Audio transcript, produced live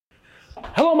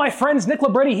Hello, my friends. Nick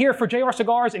Libretti here for JR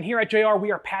Cigars, and here at JR,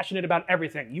 we are passionate about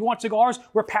everything. You want cigars?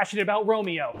 We're passionate about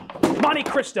Romeo, Monte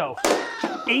Cristo,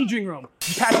 aging room.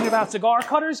 You passionate about cigar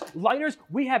cutters, lighters?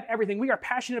 We have everything. We are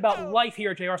passionate about life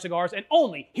here at JR Cigars, and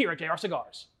only here at JR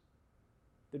Cigars.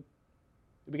 Did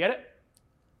we get it?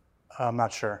 I'm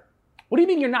not sure. What do you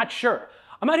mean you're not sure?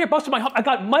 I'm out here busting my hump. I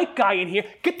got Mike Guy in here.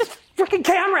 Get this freaking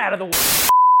camera out of the way.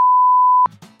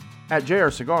 At JR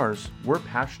Cigars, we're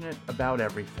passionate about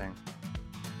everything.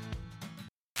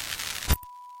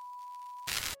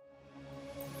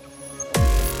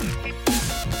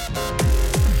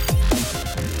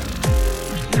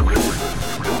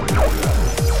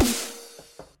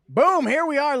 Boom, here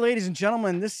we are, ladies and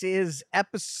gentlemen. This is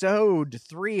episode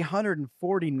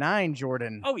 349,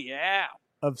 Jordan. Oh, yeah.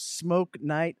 Of Smoke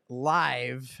Night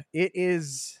Live. It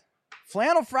is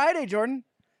Flannel Friday, Jordan.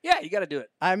 Yeah, you got to do it.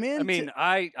 I'm in.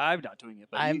 I'm not doing it,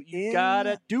 but I'm you got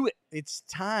to do it. It's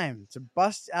time to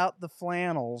bust out the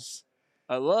flannels.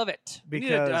 I love it. Because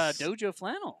we need a dojo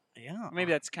flannel. Yeah. Or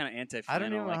maybe that's kind of anti-flannel. I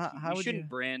don't know how you would shouldn't you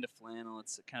brand a flannel.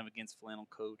 It's kind of against flannel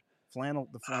code.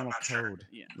 The flannel code.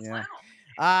 Yeah.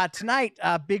 Tonight,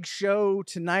 big show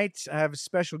tonight. I have a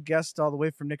special guest all the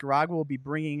way from Nicaragua. We'll be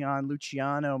bringing on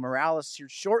Luciano Morales here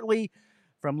shortly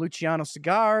from Luciano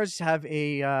Cigars. Have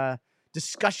a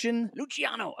discussion.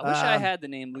 Luciano. I wish I had the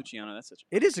name Luciano.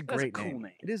 It is a that's great a cool name.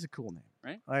 name. It is a cool name.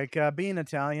 Right? Like being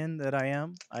Italian that I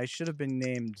am, I should have been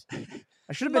named. I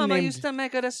should have been Mama named. used to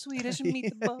make her the Swedish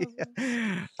meatballs.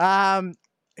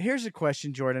 Here's a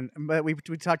question, Jordan. But we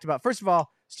talked about, first of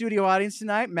all, studio audience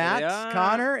tonight. Matt,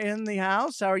 Connor in the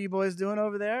house. How are you boys doing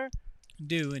over there?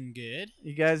 Doing good.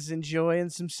 You guys enjoying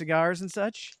some cigars and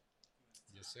such?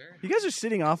 Yes, sir. You guys are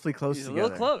sitting awfully close He's together. a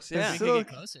little close, yeah. We can get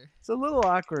closer. It's a little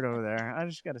awkward over there. I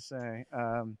just got to say.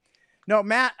 No,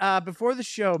 Matt, before the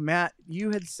show, Matt,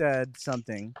 you had said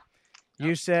something.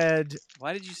 You said...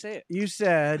 Why did you say it? You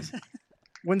said,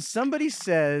 when somebody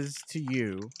says to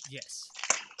you... Yes.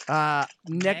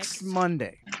 Next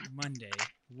Monday. Monday.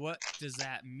 What does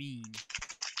that mean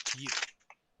to you?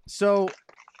 So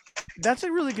that's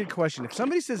a really good question. If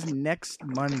somebody says next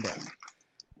Monday,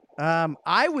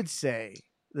 I would say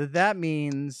that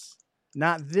means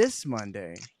not this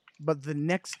Monday, but the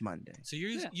next Monday. So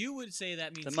you would say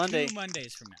that means The Monday. 2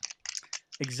 Mondays from now.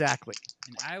 Exactly.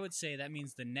 And I would say that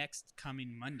means the next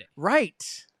coming Monday. Right.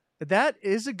 That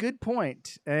is a good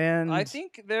point. And I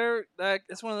think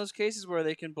it's one of those cases where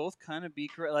they can both kind of be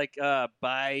correct. Like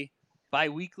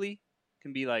bi-weekly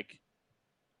can be like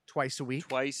twice a week.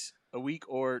 Twice a week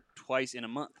or twice in a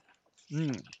month.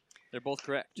 Mm. They're both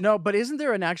correct. No, but isn't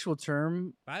there an actual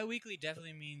term? Bi-weekly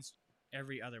definitely means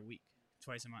every other week,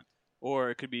 twice a month. Or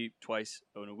it could be twice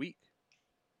in a week.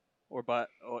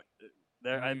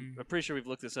 I'm pretty sure we've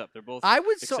looked this up. They're both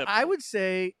acceptable. I would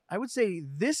say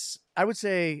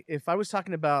if I was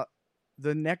talking about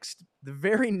the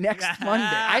very next Monday.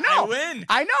 I know. I win.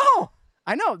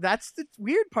 I know. That's the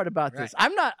weird part about this.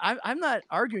 I'm not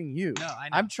arguing you. No, I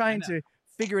know. I'm trying to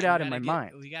figure it out in my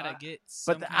mind. We gotta get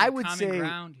some but kind of common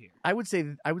ground here. I would say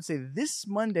this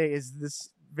Monday is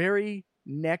this very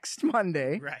next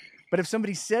Monday. Right. But if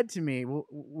somebody said to me, well,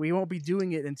 we won't be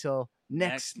doing it until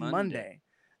next Monday,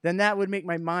 then that would make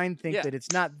my mind think that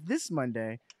it's not this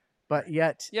Monday, but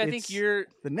yet I think you're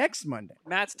the next Monday.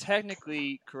 Matt's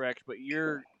technically correct, but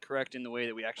you're correct in the way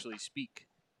that we actually speak.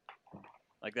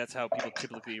 Like that's how people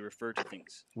typically refer to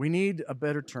things. We need a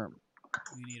better term.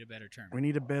 We need a better term. We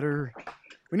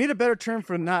need a better term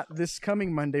for not this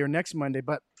coming Monday or next Monday,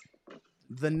 but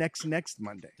the next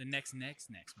Monday. The next Monday.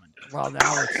 Well,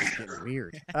 now it's just getting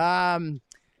weird.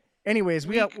 Anyways,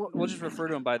 we'll just refer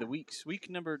to them by the weeks. Week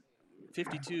number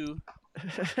 52.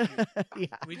 Yeah.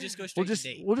 We just go straight to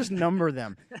date. We'll just number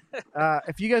them.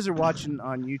 If you guys are watching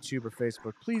on YouTube or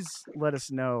Facebook, please let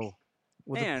us know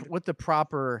what the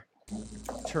proper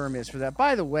term is for that.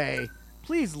 By the way,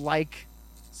 please like,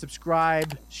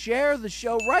 subscribe, share the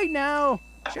show right now.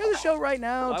 Share the show right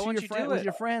now with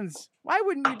your friends. Why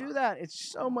wouldn't you do that?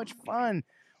 It's so much fun.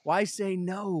 Why say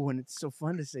no when it's so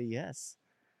fun to say yes?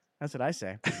 That's what I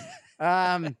say.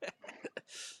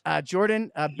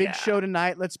 Jordan, big show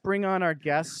tonight. Let's bring on our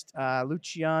guest,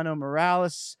 Luciano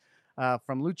Morales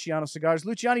from Luciano Cigars.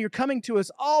 Luciano, you're coming to us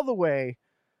all the way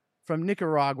from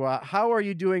Nicaragua. How are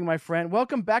you doing, my friend?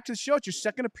 Welcome back to the show. It's your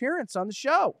second appearance on the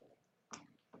show.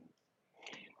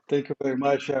 Thank you very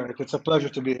much, Eric. It's a pleasure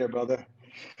to be here, brother.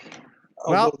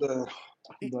 Well, the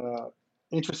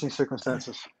interesting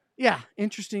circumstances. Yeah,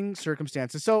 interesting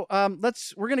circumstances. So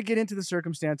we're going to get into the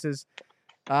circumstances,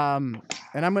 and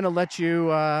I'm going to let you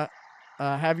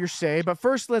have your say. But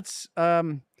first, let's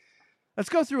go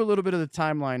through a little bit of the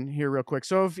timeline here real quick.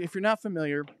 So if you're not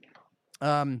familiar,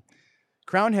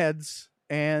 Crown Heads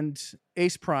and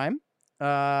Ace Prime,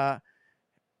 a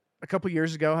couple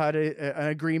years ago, had an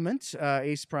agreement.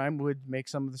 Ace Prime would make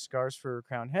some of the cigars for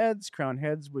Crown Heads. Crown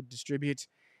Heads would distribute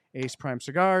Ace Prime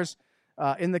cigars.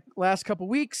 In the last couple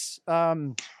weeks,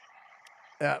 word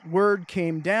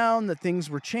came down that things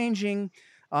were changing.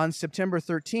 On September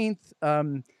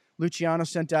 13th, Luciano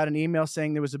sent out an email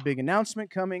saying there was a big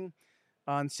announcement coming.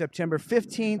 On September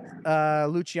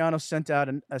 15th, Luciano sent out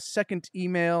a second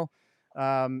email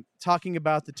talking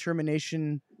about the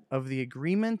termination of the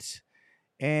agreement.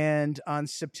 And on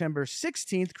September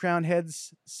 16th, Crown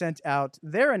Heads sent out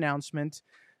their announcement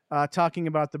talking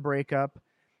about the breakup.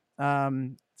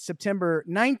 September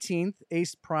 19th,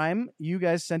 Ace Prime, you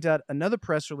guys sent out another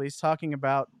press release talking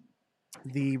about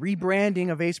the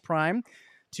rebranding of Ace Prime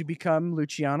to become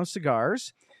Luciano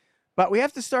Cigars. But we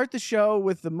have to start the show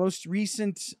with the most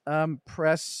recent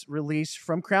press release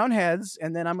from Crown Heads,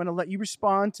 and then I'm going to let you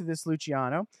respond to this,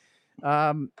 Luciano.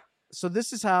 So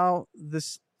this is how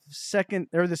this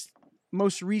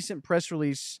most recent press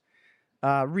release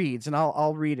reads, and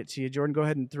I'll read it to you. Jordan, go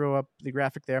ahead and throw up the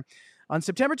graphic there. On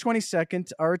September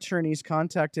 22nd, our attorneys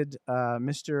contacted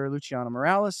Mr. Luciano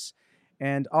Morales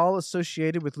and all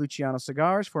associated with Luciano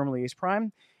Cigars, formerly Ace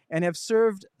Prime, and have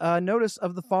served notice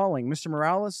of the following. Mr.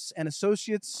 Morales and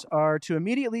associates are to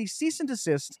immediately cease and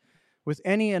desist with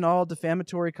any and all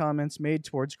defamatory comments made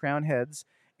towards Crown Heads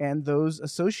and those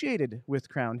associated with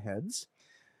Crown Heads.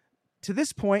 To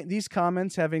this point, these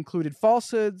comments have included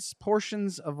falsehoods,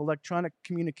 portions of electronic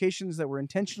communications that were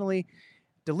intentionally,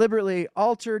 deliberately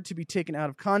altered to be taken out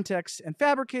of context, and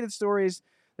fabricated stories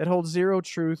that hold zero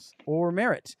truth or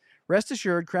merit. Rest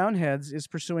assured, Crown Heads is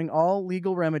pursuing all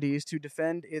legal remedies to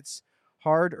defend its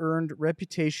hard-earned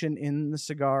reputation in the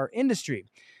cigar industry.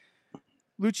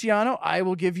 Luciano, I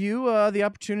will give you the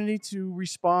opportunity to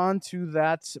respond to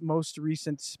that most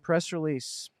recent press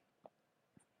release.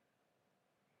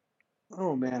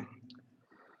 Oh man,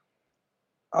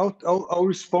 I'll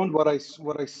respond what I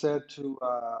said to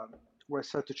what I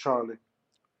said to Charlie.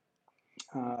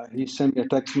 He sent me a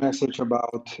text message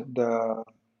about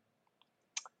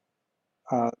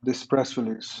this press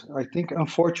release. I think,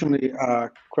 unfortunately,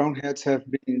 Crown Heads have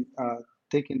been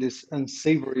taking this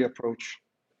unsavory approach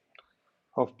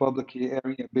of publicly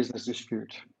airing a business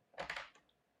dispute.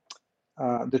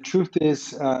 The truth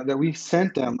is that we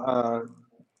sent them a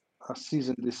cease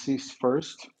and desist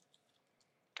first,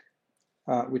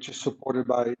 which is supported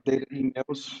by data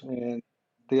emails, and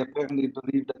they apparently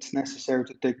believe that's necessary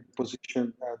to take the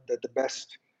position that the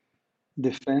best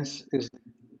defense is the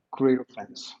great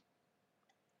offense.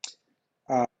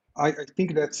 I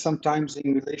think that sometimes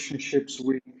in relationships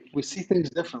we see things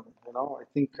differently. You know, I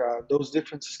think those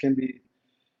differences can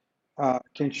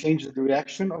change the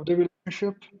reaction of the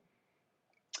relationship.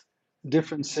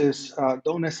 Differences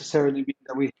don't necessarily mean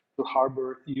that we have to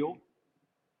harbor ill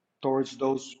towards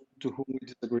those to whom we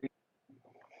disagree.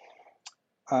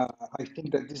 I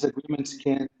think that disagreements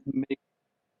can make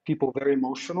people very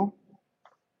emotional,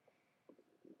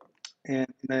 and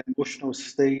in an emotional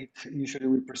state, usually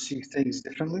we perceive things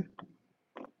differently.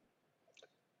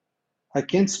 I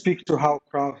can't speak to how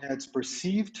Crown Heads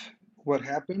perceived what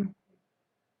happened,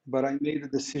 but I made a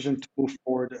decision to move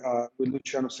forward with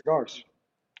Luciano Cigars.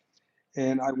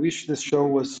 And I wish this show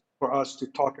was for us to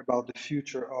talk about the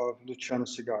future of Luciano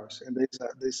Cigars. And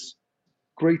there's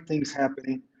great things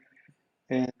happening,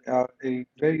 and a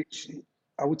very,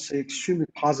 I would say, extremely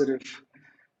positive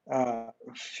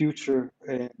future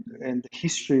and the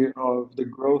history of the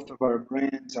growth of our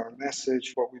brands, our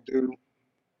message, what we do.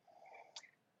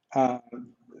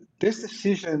 This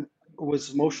decision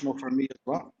was emotional for me as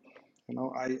well. You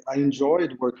know, I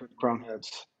enjoyed working with Crown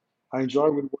Heads. I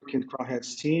enjoyed working with Crown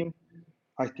Heads team.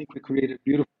 I think we created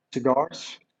beautiful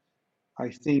cigars. I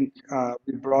think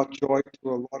we brought joy to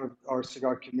a lot of our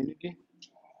cigar community.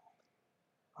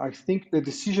 I think the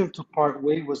decision to part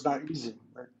way was not easy,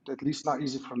 at least not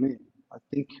easy for me. I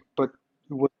think, but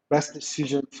it was the best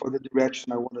decision for the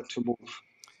direction I wanted to move.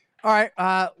 All right.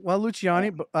 Well,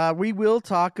 Luciani, we will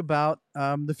talk about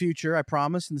the future. I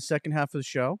promise in the second half of the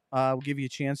show, we'll give you a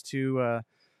chance to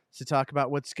talk about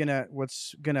what's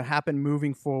gonna happen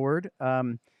moving forward.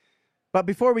 But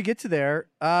before we get to there,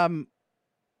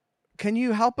 can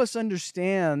you help us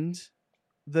understand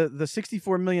the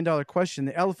 $64 million question?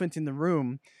 The elephant in the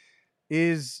room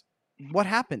is what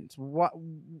happened.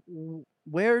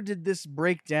 Where did this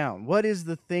break down? What is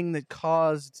the thing that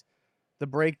caused the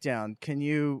breakdown? Can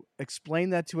you explain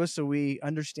that to us so we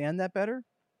understand that better?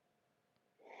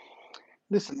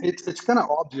 Listen, it's kind of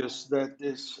obvious that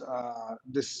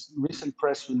this recent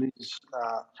press release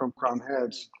from Crown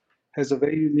Heads has a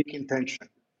very unique intention.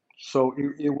 So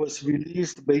it was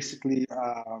released basically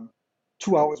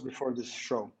 2 hours before this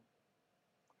show.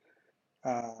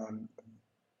 Um,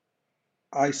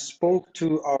 I spoke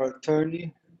to our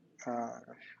attorney,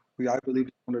 I believe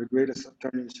one of the greatest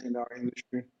attorneys in our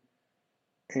industry,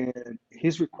 and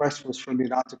his request was for me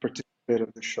not to participate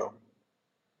of the show.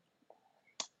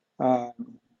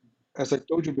 Um, as I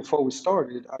told you before we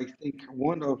started, I think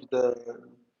one of the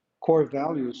core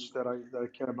values that I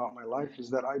care about my life is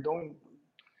that I don't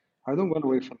run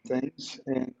away from things,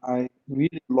 and I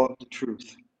really love the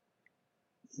truth.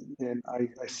 And I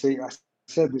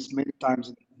said this many times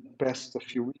in the past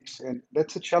few weeks, and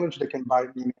that's a challenge that can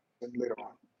bite me later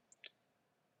on.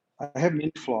 I have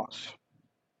many flaws.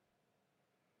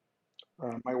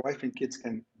 My wife and kids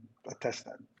can attest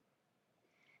that.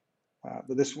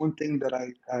 But there's one thing that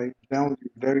I value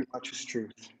very much is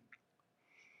truth.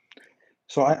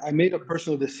 So I made a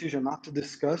personal decision not to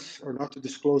discuss or not to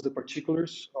disclose the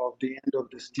particulars of the end of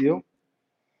this deal.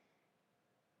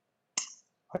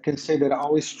 I can say that I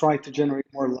always try to generate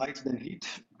more light than heat.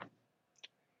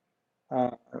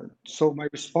 So my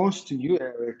response to you,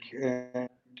 Eric, and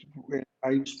I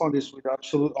respond this with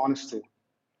absolute honesty.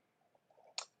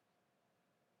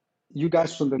 You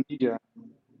guys from the media,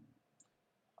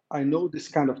 I know this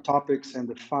kind of topics and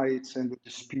the fights and the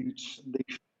disputes,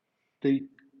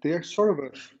 they are sort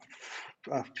of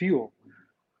a fuel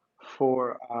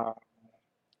for,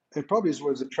 it probably is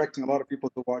what's attracting a lot of people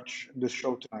to watch this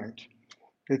show tonight.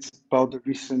 It's about the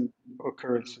recent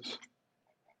occurrences.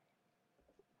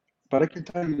 But I can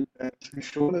tell you that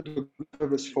if you want to do a good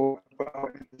service for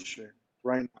our industry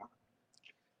right now,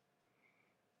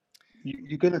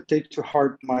 you're going to take to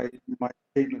heart my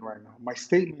statement right now. My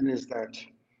statement is that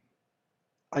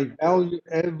I value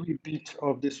every bit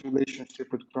of this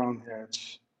relationship with Crown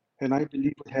Heads, and I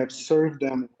believe we have served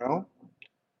them well.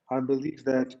 I believe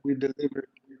that we deliver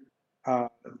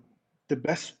the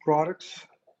best products.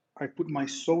 I put my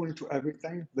soul into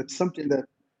everything. That's something that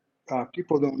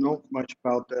people don't know much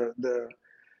about the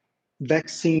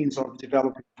vaccines of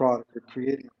developing product or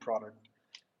creating a product.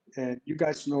 And you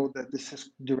guys know that this is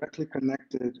directly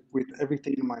connected with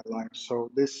everything in my life. So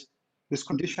this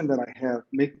condition that I have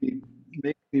make me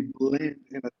blend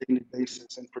in a daily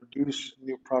basis and produce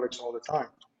new products all the time.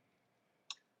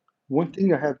 One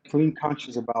thing I have clean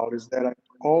conscience about is that I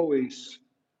always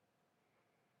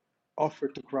offer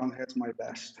to Crown Heads my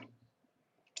best.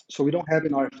 So we don't have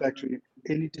in our factory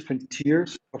any different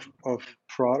tiers of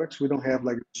products. We don't have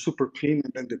like super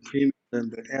premium and the premium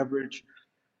and the average.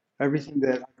 Everything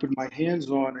that I put my hands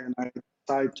on and I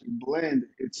decide to blend,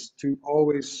 it's to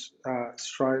always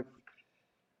strive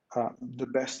the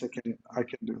best I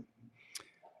can do.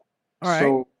 All right.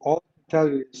 So all I can tell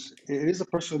you is it is a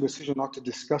personal decision not to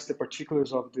discuss the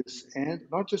particulars of this, and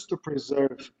not just to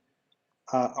preserve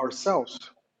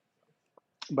ourselves,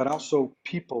 but also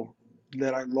people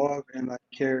that I love and I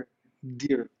care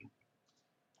dearly.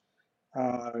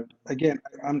 Again,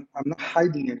 I'm not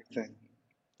hiding anything,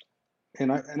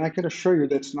 and I can assure you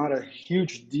that's not a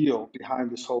huge deal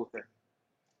behind this whole thing.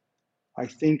 I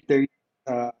think there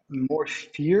is more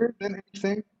fear than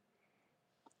anything,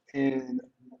 and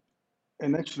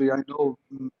actually I know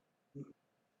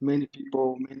many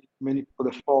people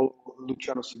that follow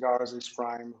Luciano Cigars, Ace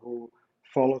Prime, who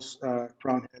follows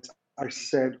Crown Heads, are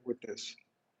sad with this.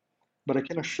 But I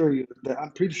can assure you that I'm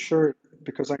pretty sure,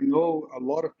 because I know a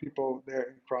lot of people there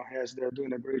in Crown Heads, they're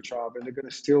doing a great job and they're going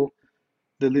to still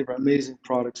deliver amazing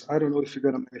products. I don't know if you're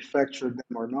going to manufacture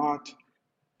them or not.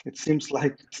 It seems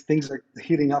like things are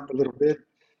heating up a little bit.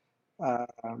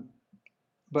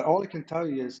 But all I can tell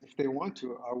you is if they want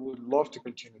to, I would love to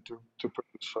continue to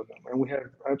produce for them. And we have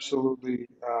absolutely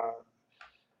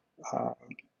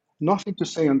nothing to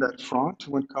say on that front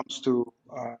when it comes to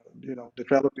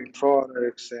developing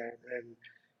products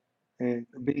and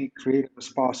being creative as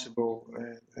possible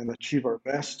and achieve our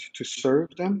best to serve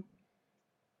them.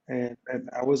 And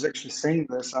I was actually saying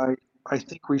this. I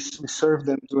think we serve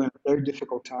them during a very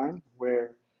difficult time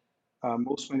where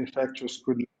most manufacturers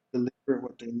couldn't deliver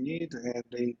what they need, and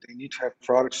they need to have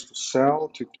products to sell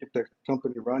to keep their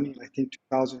company running. I think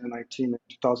 2019 and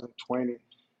 2020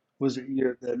 was a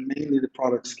year that mainly the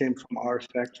products came from our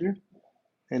factory,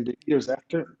 and the years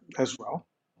after as well.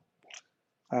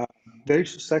 Very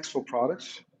successful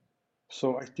products.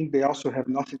 So I think they also have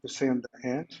nothing to say on the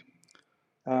end.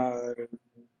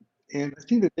 And I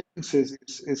think the difference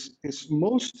is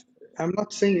most. I'm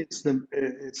not saying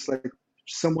it's like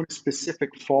someone's specific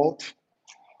fault,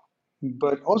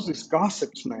 but also these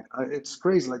gossips, man. It's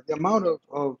crazy. Like the amount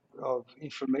of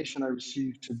information I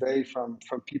received today from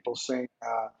people saying,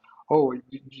 oh,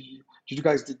 you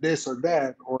guys did this or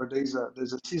that, or there's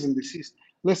a cease and desist.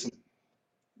 Listen,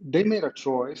 they made a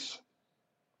choice.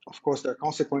 Of course, there are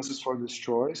consequences for this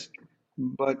choice,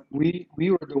 but we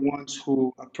were the ones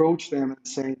who approached them and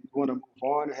saying we want to move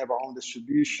on, have our own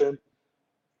distribution.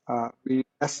 We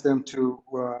asked them to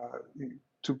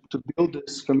build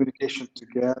this communication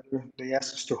together. They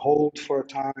asked us to hold for a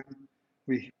time.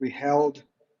 We held.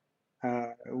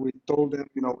 We told them,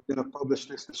 we're going to publish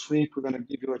this week. We're going to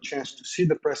give you a chance to see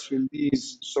the press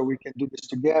release so we can do this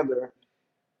together.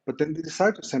 But then they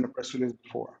decided to send a press release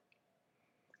before.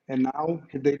 And now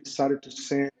they decided to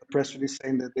send a press release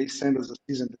saying that they send us a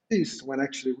cease and desist when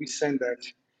actually we sent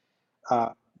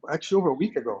that actually over a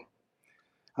week ago.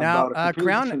 Now,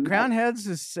 Crown Heads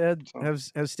has said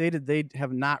have stated they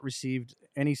have not received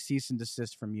any cease and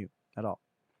desist from you at all.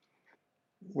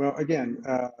 Well, again,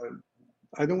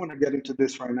 I don't want to get into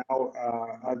this right now.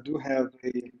 I do have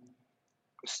a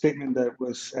statement that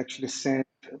was actually sent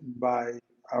by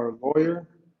our lawyer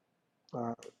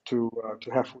to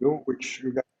Half-Wheel, which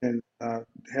you guys can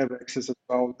have access as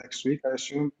well next week, I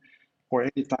assume, or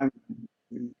anytime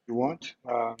you want.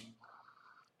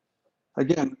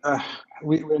 Again,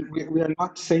 we are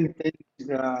not saying things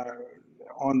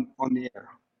on the air.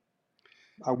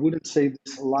 I wouldn't say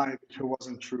this live if it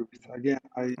wasn't truth. Again,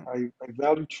 I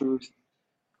value truth.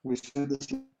 We said this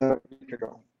a week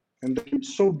ago, and they can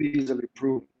so be easily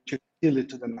proved to kill it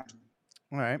to the night.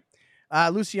 All right.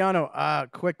 Luciano,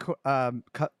 quick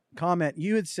comment.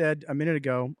 You had said a minute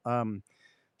ago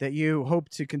that you hope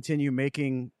to continue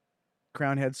making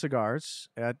Crown Head cigars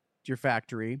at your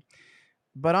factory.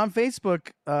 But on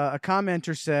Facebook, a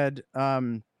commenter said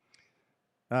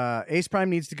Ace Prime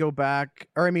needs to go back,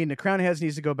 the Crown Heads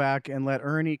needs to go back and let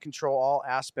Ernie control all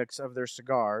aspects of their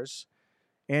cigars.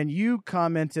 And you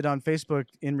commented on Facebook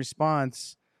in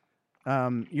response,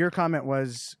 your comment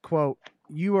was, quote,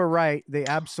 "You are right, they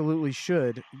absolutely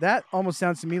should." That almost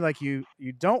sounds to me like you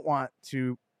don't want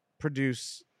to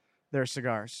produce their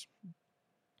cigars.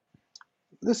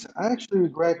 Listen, I actually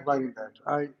regret writing that.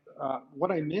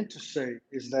 What I meant to say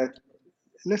is that,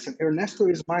 listen, Ernesto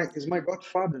is my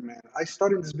godfather, man. I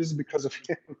started this business because of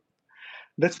him.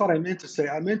 That's what I meant to say.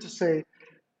 I meant to say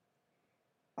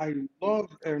I love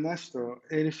Ernesto,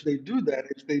 and if they do that,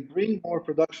 if they bring more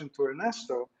production to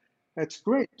Ernesto, that's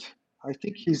great. I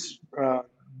think he's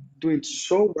doing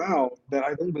so well that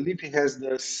I don't believe he has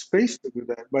the space to do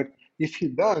that. But if he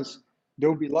does,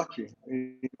 they'll be lucky,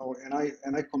 and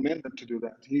I commend them to do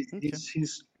that.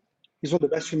 He's one of the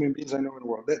best human beings I know in the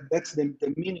world. That's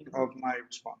the meaning of my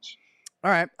response.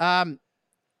 All right,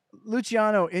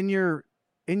 Luciano, in your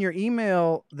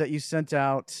email that you sent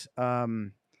out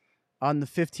on the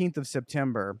 15th of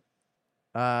September,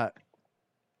 I'm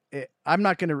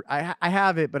not going to. I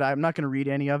have it, but I'm not going to read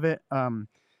any of it on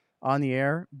the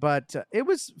air. But it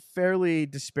was fairly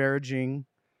disparaging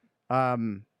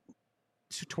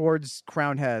towards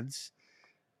Crown Heads,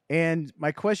 and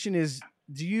my question is: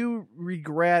 do you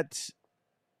regret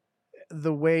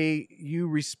the way you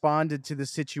responded to the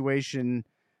situation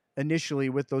initially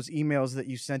with those emails that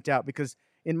you sent out? Because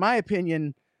in my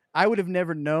opinion, I would have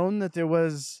never known that there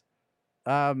was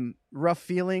rough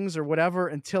feelings or whatever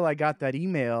until I got that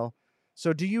email.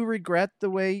 So do you regret the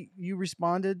way you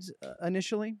responded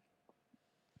initially?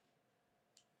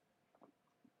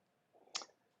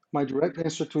 My direct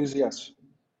answer to is yes.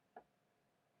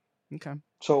 Okay.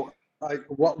 So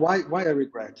why I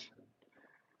regret?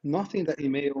 Nothing in that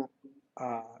email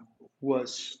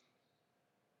was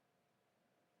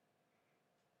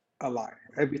a lie.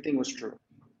 Everything was true.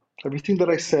 Everything that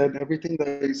I said, everything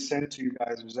that I sent to you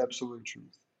guys was absolute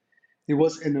truth. It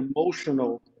was an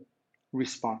emotional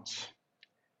response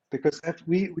because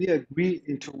we agree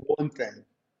into one thing.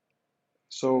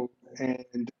 So,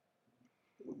 and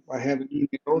I have an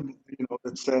email,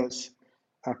 that says,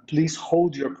 please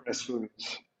hold your press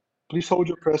release. Please hold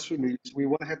your press release. We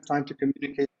want to have time to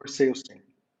communicate with our sales team.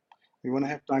 We want to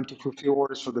have time to fulfill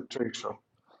orders for the trade show.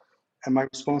 And my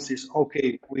response is,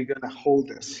 okay, we're going to hold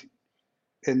this.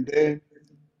 And then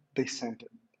they sent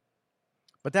it.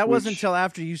 But that wasn't until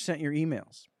after you sent your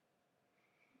emails.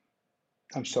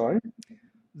 I'm sorry?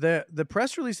 The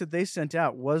press release that they sent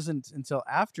out wasn't until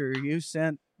after you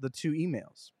sent the 2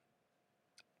 emails.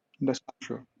 That's not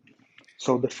true.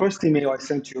 So the first email I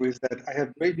sent you is that I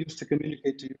have great news to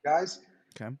communicate to you guys.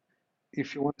 Okay.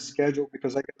 If you want to schedule,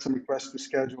 because I got some requests to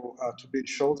schedule to bid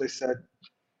shows, I said,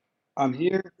 I'm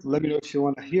here. Let me know if you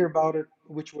want to hear about it,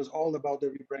 which was all about the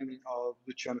rebranding of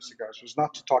Luciano Cigars. It was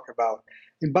not to talk about.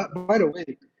 And by the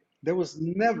way, there was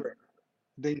never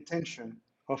the intention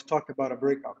of talking about a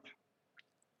breakup.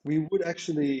 We would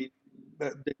actually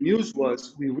the news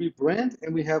was we rebrand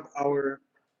and we have our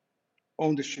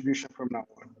own distribution from now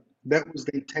on. That was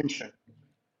the intention.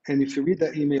 And if you read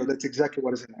that email, that's exactly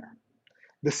what is in there.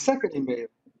 The second email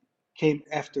came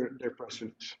after their press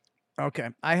release. Okay,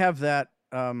 I have that.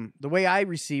 The way I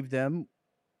received them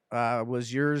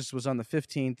was yours was on the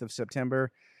 15th of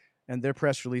September, and their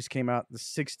press release came out the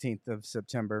 16th of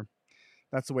September.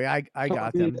 That's the way I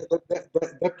got them.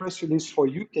 That press release for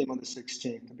you came on the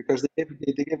 16th because they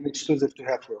gave an exclusive to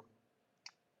Halfwheel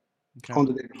on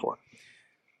the day before.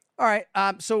 All right.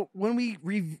 So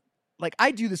when like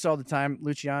I do this all the time,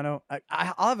 Luciano.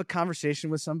 I'll have a conversation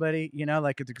with somebody,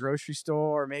 like at the grocery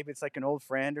store, or maybe it's like an old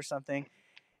friend or something,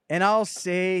 and I'll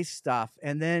say stuff,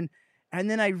 and then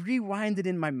I rewind it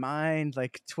in my mind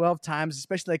like 12 times,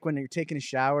 especially like when you're taking a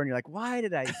shower and you're like, why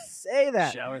did I say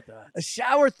that?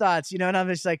 Shower thoughts, and I'm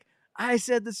just like, I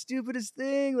said the stupidest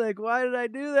thing. Like, why did I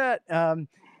do that?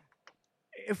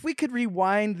 If we could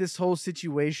rewind this whole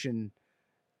situation,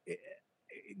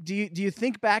 do you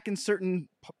think back in certain?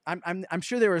 I'm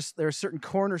sure there are certain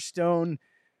cornerstone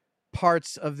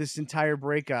parts of this entire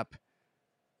breakup,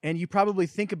 and you probably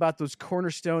think about those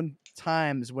cornerstone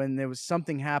times when there was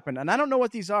something happened. And I don't know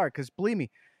what these are, because believe me,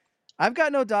 I've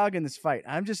got no dog in this fight.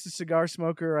 I'm just a cigar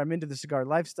smoker. I'm into the cigar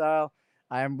lifestyle.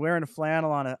 I'm wearing a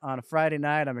flannel on a Friday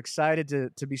night. I'm excited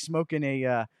to be smoking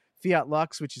a Fiat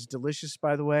Lux, which is delicious,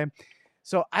 by the way.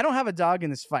 So I don't have a dog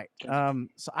in this fight.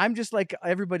 So I'm just like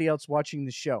everybody else watching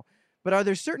the show. But are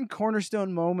there certain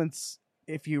cornerstone moments,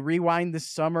 if you rewind this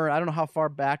summer, I don't know how far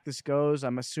back this goes.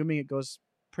 I'm assuming it goes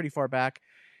pretty far back,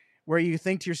 where you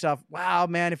think to yourself, wow,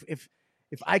 man, if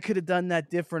I could have done that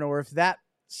different, or if that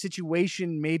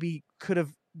situation maybe could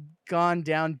have gone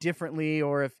down differently,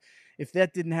 or if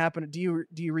that didn't happen, do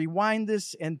you rewind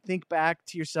this and think back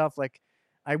to yourself like,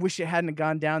 I wish it hadn't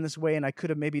gone down this way and I could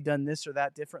have maybe done this or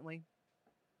that differently?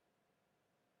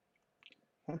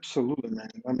 Absolutely, man.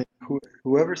 I mean,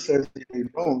 whoever says they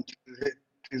don't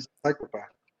is a psychopath.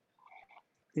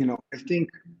 I think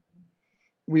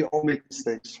we all make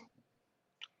mistakes,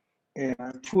 and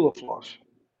I'm full of flaws.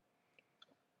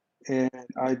 And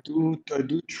I do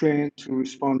train to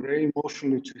respond very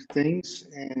emotionally to things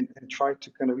and try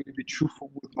to kind of really be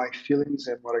truthful with my feelings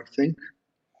and what I think.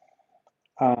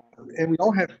 And we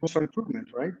all have room for improvement,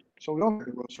 right? So we all have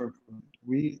room for improvement.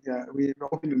 We are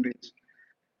all human beings.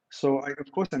 So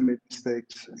of course I made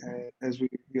mistakes, as we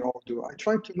all do. I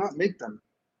try to not make them.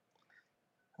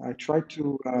 I try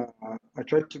to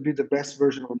be the best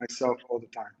version of myself all the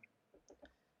time.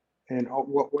 And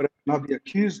what I not be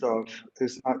accused of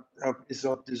is of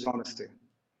dishonesty.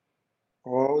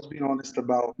 I've always been honest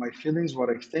about my feelings, what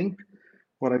I think,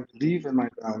 what I believe, and my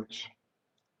values.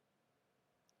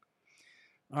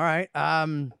 All right.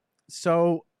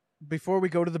 So before we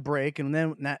go to the break, and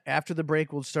then after the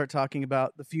break, we'll start talking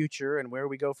about the future and where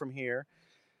we go from here.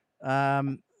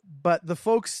 But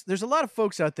there's a lot of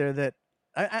folks out there that,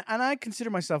 I consider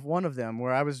myself one of them,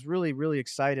 where I was really, really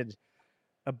excited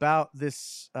about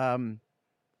this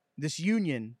this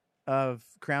union of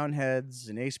Crown Heads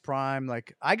and Ace Prime.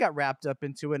 Like, I got wrapped up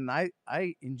into it, and I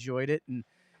enjoyed it, and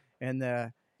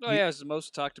it's the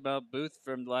most talked about booth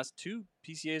from the last 2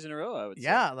 PCAs in a row, I would say.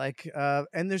 Yeah,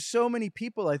 and there's so many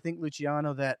people, I think,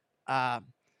 Luciano, that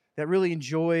really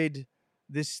enjoyed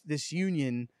this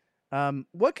union.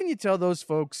 What can you tell those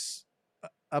folks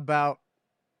about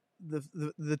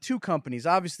the 2 companies?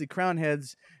 Obviously, Crown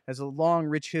Heads has a long,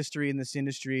 rich history in this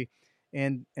industry,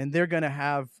 and they're going to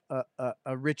have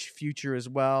a rich future as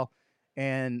well.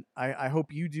 And I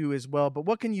hope you do as well. But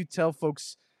what can you tell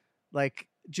folks, like,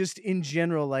 just in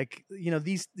general, like,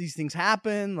 these things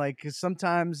happen, like, 'cause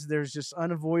sometimes there's just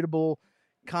unavoidable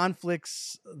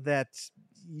conflicts that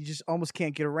you just almost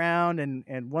can't get around,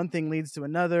 and one thing leads to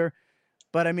another.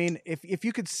 But I mean, if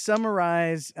you could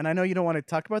summarize, and I know you don't want to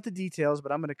talk about the details,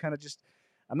 but I'm going to kind of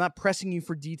I'm not pressing you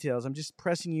for details. I'm just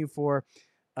pressing you for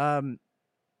an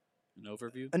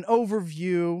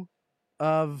overview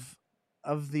of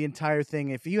the entire thing.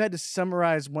 If you had to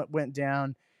summarize what went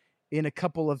down in a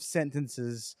couple of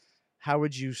sentences, how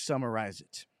would you summarize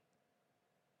it?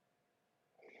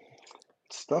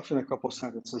 Stuff in a couple of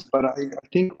sentences, but I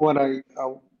think what I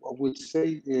would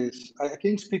say is, I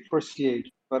can't speak for CH,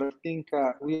 but I think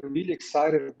we are really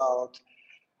excited about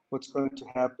what's going to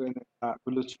happen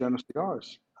with Luciano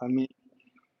Cigars. I mean,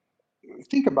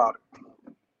 think about it.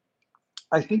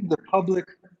 I think the public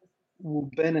will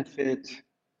benefit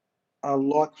a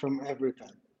lot from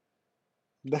everything.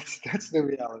 That's the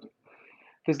reality.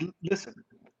 Because listen,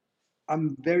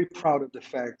 I'm very proud of the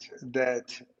fact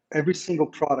that every single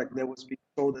product that was being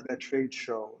sold at that trade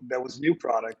show, that was new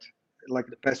product, like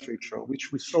the past trade show,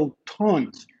 which we sold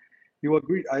tons, You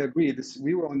agree? I agree.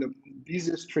 We were on the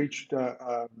busiest trade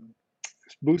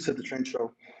booths at the trade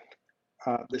show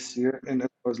this year, and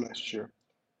that was last year.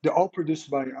 They're all produced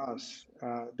by us.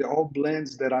 They're all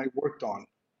blends that I worked on,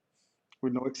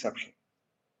 with no exception.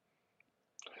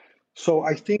 So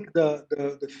I think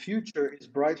the future is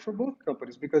bright for both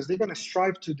companies because they're going to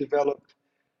strive to develop,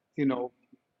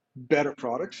 better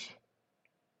products,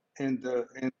 and the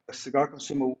cigar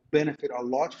consumer will benefit a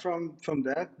lot from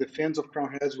that. The fans of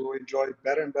Crown Heads will enjoy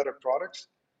better and better products.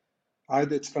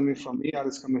 Either it's coming from me, either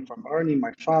it's coming from Ernie,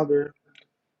 my father,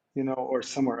 or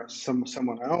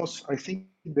someone else. I think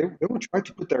they will try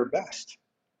to put their best.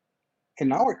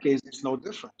 In our case, it's no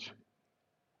different.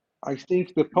 I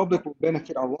think the public will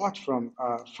benefit a lot from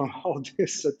all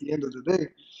this. At the end of the day,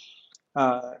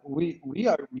 we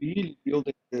are really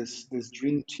building this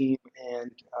dream team,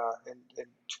 and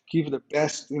to give the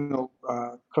best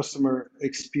customer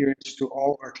experience to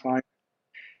all our clients.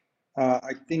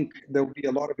 I think there will be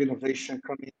a lot of innovation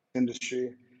coming in the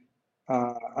industry.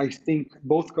 I think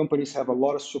both companies have a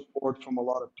lot of support from a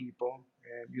lot of people,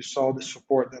 and you saw the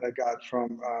support that I got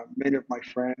from many of my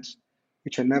friends,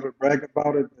 which I never brag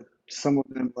about it, but some of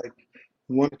them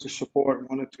wanted to support,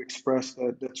 wanted to express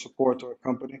that support to our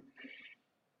company.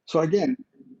 So again,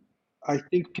 I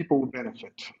think people will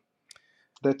benefit.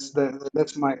 That's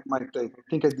my take. I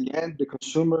think at the end, the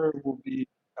consumer will be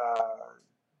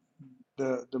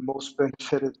the most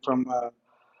benefited from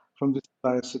this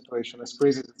entire situation, as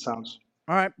crazy as it sounds.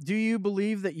 All right. Do you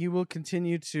believe that you will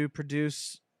continue to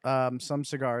produce some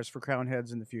cigars for Crown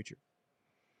Heads in the future?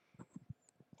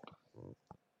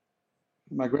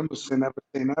 My grandma said never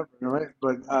say never, right?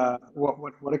 But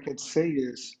what I can say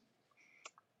is,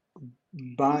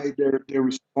 by their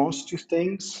response to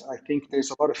things, I think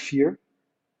there's a lot of fear,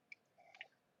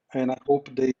 and I hope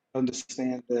they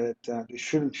understand that they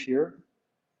shouldn't fear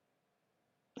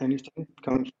anything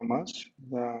coming from us.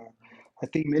 I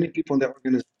think many people in the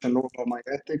organization know about my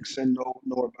ethics and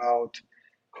know about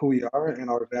who we are and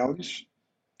our values.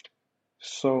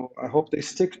 So I hope they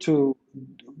stick to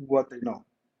what they know.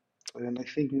 And I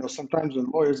think, sometimes when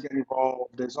lawyers get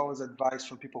involved, there's always advice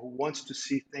from people who wants to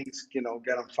see things, get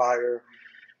on fire.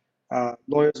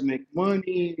 Lawyers make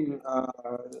money,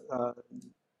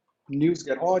 news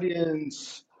get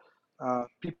audience,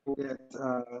 people get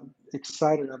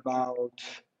excited about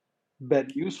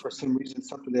bad news for some reason,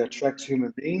 something that attracts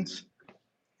human beings.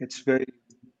 It's very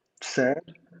sad.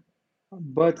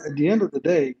 But at the end of the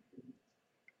day,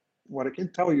 what I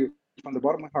can tell you from the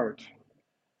bottom of my heart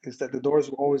is that the doors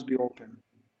will always be open.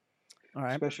 All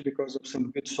right. Especially because of some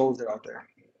good souls that are out there.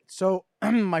 So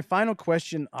my final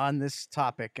question on this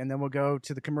topic, and then we'll go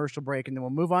to the commercial break, and then we'll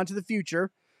move on to the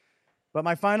future. But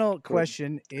my final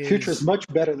question is... Future is much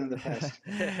better than the past.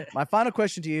 My final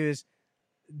question to you is,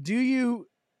 do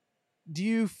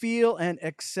you feel and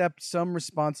accept some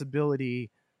responsibility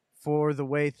for the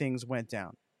way things went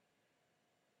down?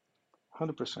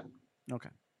 100%. Okay.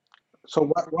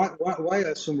 So why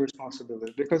assume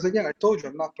responsibility? Because again, I told you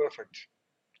I'm not perfect.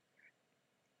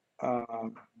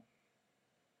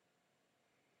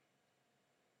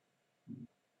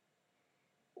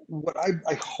 What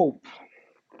I hope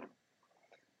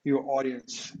your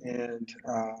audience and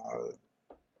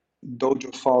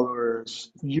Dojo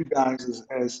followers, you guys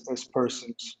as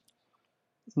persons,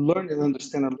 learn and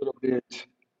understand a little bit,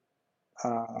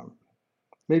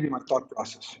 maybe my thought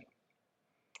process.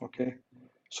 Okay,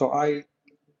 so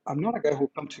I'm not a guy who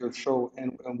come to your show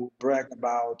and will brag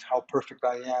about how perfect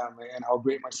I am and how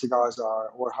great my cigars are,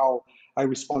 or how I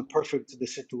respond perfect to the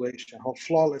situation, how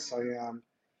flawless I am.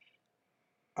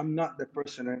 I'm not that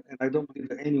person, and I don't believe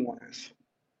that anyone is.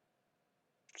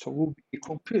 So it would be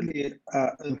completely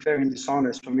unfair and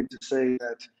dishonest for me to say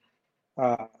that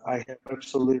I have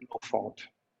absolutely no fault.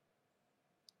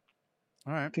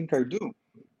 All right. I think I do.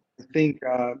 I think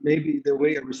maybe the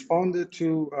way I responded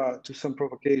to some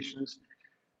provocations,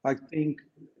 I think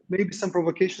maybe some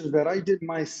provocations that I did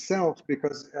myself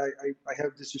because I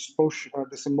have this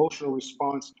emotional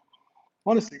response.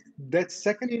 Honestly, that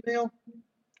second email,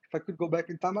 if I could go back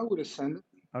in time, I would have sent it.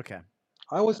 Okay.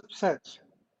 I was upset.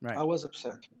 Right. I was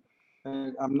upset,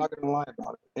 and I'm not going to lie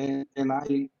about it. And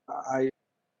I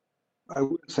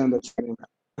wouldn't send that second email.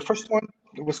 The first one,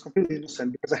 it was completely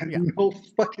innocent because I had no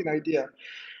fucking idea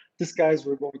these guys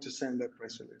were going to send that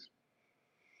press release.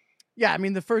 Yeah, I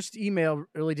mean, the first email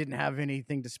really didn't have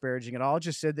anything disparaging at all. It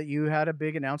just said that you had a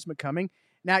big announcement coming.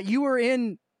 Now, were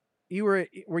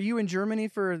you in Germany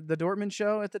for the Dortmund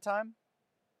show at the time?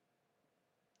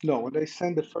 No, when they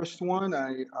sent the first one,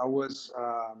 I was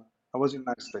in the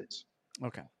United States.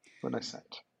 Okay. When I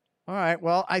sent. All right.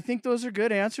 Well, I think those are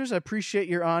good answers. I appreciate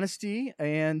your honesty.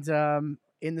 And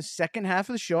in the second half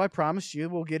of the show, I promise you,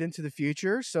 we'll get into the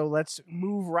future. So let's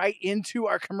move right into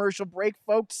our commercial break,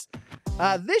 folks.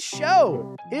 This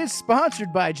show is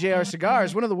sponsored by JR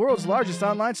Cigars, one of the world's largest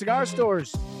online cigar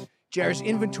stores. JR's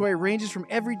inventory ranges from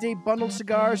everyday bundled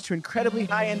cigars to incredibly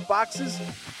high-end boxes,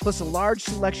 plus a large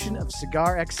selection of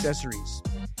cigar accessories.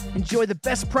 Enjoy the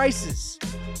best prices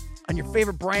on your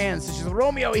favorite brands such as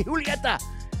Romeo y Julieta,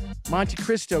 Monte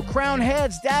Cristo, Crown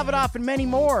Heads, Davidoff, and many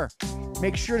more.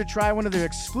 Make sure to try one of their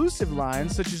exclusive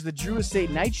lines such as the Drew Estate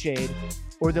Nightshade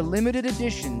or the limited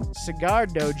edition Cigar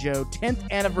Dojo 10th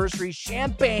Anniversary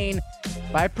Champagne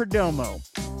by Perdomo.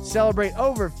 Celebrate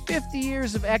over 50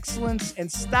 years of excellence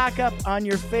and stock up on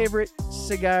your favorite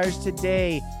cigars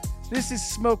today. This is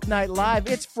Smoke Night Live.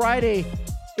 It's Friday.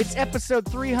 It's episode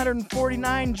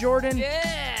 349, Jordan.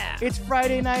 Yeah! It's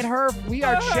Friday Night Herf. We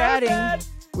are chatting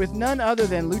with none other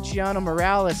than Luciano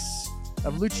Morales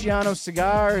of Luciano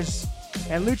Cigars.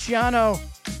 And Luciano,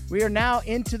 we are now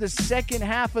into the second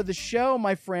half of the show,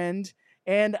 my friend.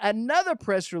 And another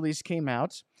press release came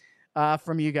out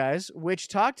from you guys, which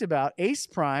talked about Ace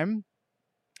Prime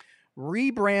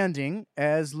rebranding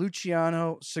as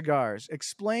Luciano Cigars.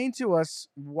 Explain to us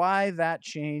why that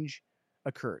change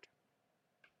occurred.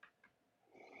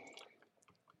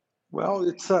 Well,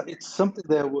 it's something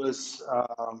that was,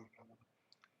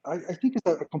 I think it's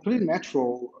a completely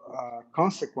natural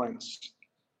consequence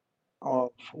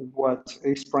of what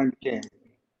Ace Prime became.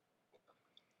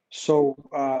 So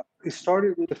it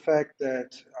started with the fact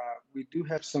that we do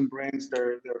have some brands that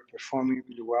are performing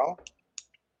really well.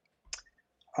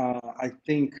 I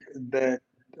think that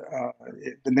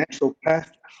the natural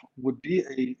path would be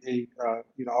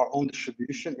our own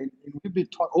distribution, and we've been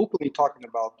openly talking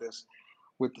about this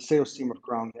with the sales team of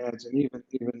Crown Heads, and even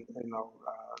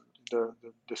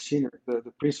the senior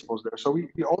the principals there. So we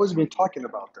always been talking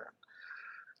about that.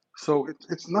 So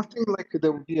it's nothing like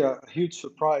there would be a huge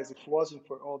surprise if it wasn't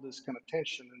for all this kind of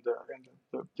tension and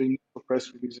the initial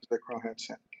press releases that Crown Heads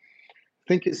sent. I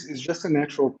think it's just a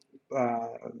natural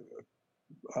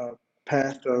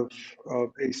path of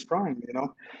Ace Prime,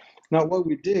 Now, what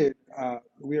we did,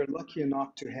 we are lucky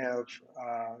enough to have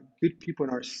good people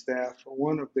in our staff.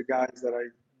 One of the guys that I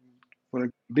want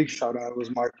a big shout out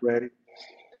was Mark Reddy.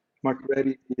 Mark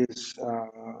Reddy is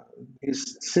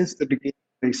since the beginning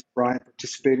of Ace Prime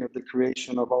participating in the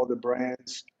creation of all the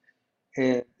brands,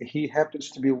 and he happens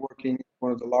to be working in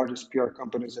one of the largest PR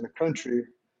companies in the country.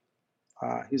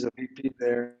 He's a VP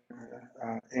there,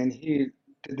 and he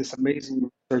did this amazing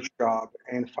research job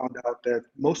and found out that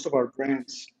most of our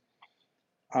brands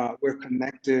were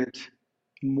connected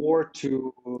more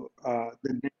to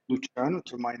the name Luciano,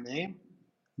 to my name,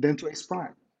 than to Ace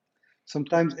Prime.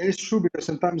 Sometimes it's true because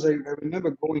sometimes I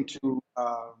remember going to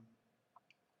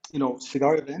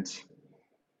cigar events,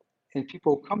 and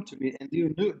people come to me and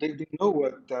they didn't know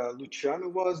what Luciano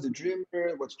was, the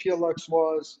Dreamer, what Fialux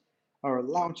was, our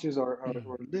launches, our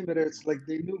limiteds. Like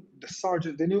they knew the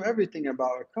Sergeant, they knew everything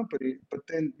about our company. But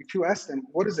then if you ask them,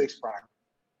 what is Ace Prime?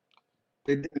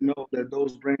 They didn't know that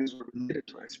those brands were related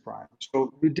to Ace Prime.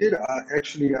 So we did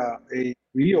actually a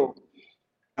real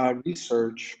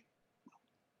research,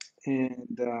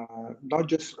 and not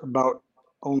just about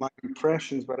online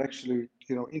impressions, but actually,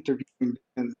 interviewing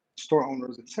and store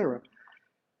owners, etc.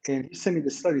 And he sent me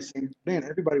the study saying, man,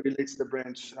 everybody relates the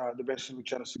brands to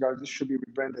Luciano Cigars. This should be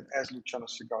rebranded as Luciano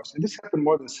Cigars. And this happened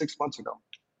more than 6 months ago.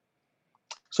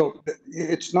 So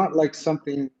it's not like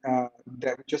something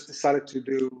that we just decided to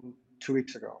do 2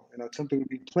 weeks ago. It's something we've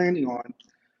been planning on.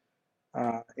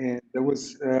 And there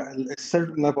was a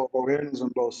certain level of awareness on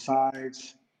both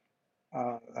sides.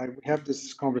 We have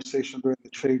this conversation during the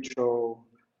trade show.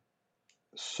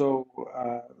 So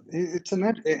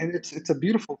it's a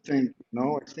beautiful thing,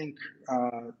 I think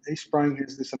Ace Prime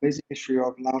has this amazing history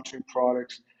of launching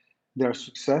products that are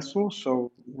successful.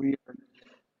 So we are,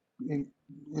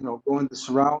 going this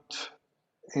route,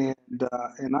 and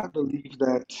I believe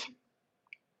that,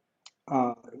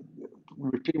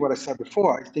 repeating what I said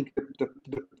before, I think that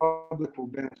the public will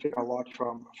benefit a lot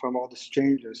from all these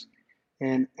changes,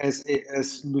 and as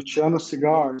Luciano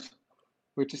Cigars,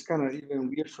 which is kind of even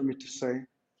weird for me to say,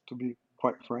 to be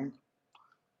quite frank,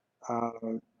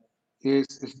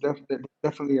 is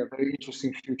definitely a very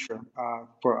interesting future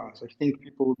for us. I think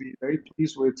people will be very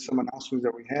pleased with some announcements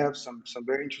that we have, some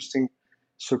very interesting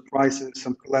surprises,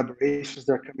 some collaborations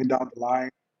that are coming down the line.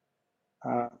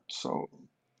 So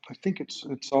I think it's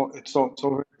all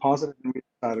very positive and we're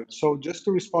excited. So just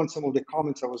to respond to some of the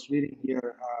comments I was reading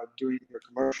here during your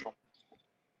commercial.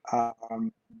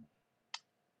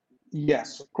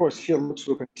 Yes, of course, Phillips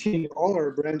will continue. All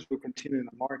our brands will continue in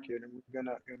the market,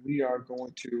 and we are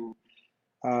going to,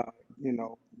 uh, you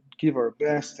know, give our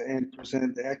best and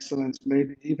present the excellence,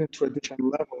 maybe even to a different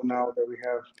level now that we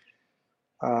have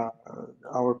uh,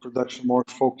 our production more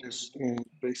focused in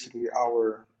basically uh,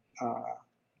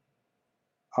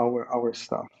 our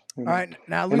stuff. You All know, right,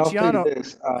 now and I'll tell you Luciano.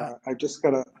 this: I just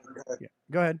gotta Yeah,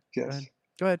 go ahead. Go yes. ahead.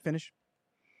 Go ahead. Finish.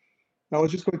 I was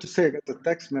just going to say I got the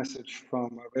text message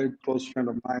from a very close friend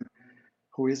of mine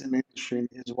who is in the industry and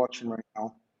is watching right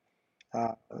now.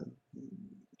 Uh,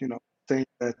 you know, saying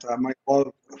that my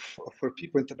love for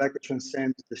people in tobacco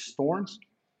transcends the storms.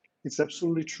 It's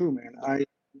absolutely true, man.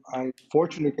 I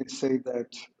fortunately can say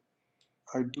that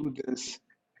I do this,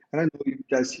 and I know you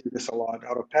guys hear this a lot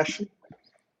out of passion,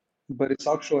 but it's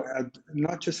actually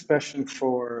not just passion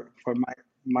for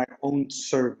my own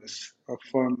service or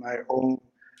for my own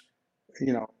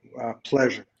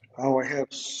pleasure. Oh, I have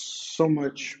so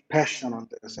much passion on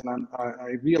this, and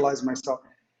I realize myself.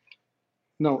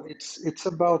 No, it's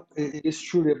about it is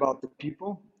truly about the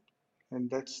people, and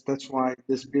that's why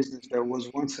this business that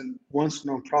was once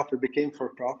nonprofit became for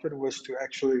profit was to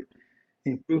actually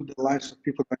improve the lives of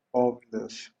people that are involved in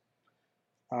this.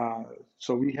 Uh,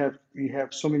 so we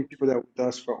have so many people that with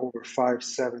us for over 5,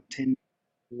 7, 10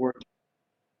 work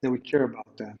that we care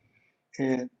about them.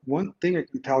 And one thing I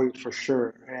can tell you for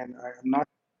sure, and I'm not,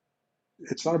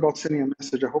 it's not about sending a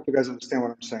message. I hope you guys understand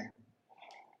what I'm saying.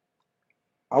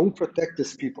 I will protect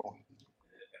these people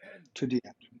to the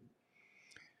end.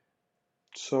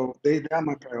 So they are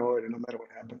my priority no matter what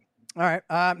happens. All right.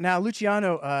 Now,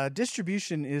 Luciano,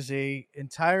 distribution is a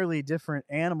entirely different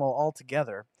animal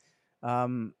altogether.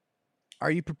 Um,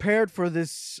 are you prepared for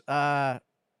this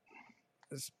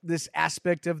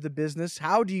aspect of the business?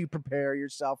 How do you prepare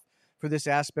yourself for this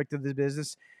aspect of the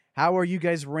business? How are you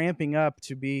guys ramping up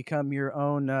to become your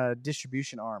own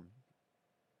distribution arm?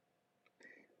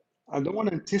 I don't want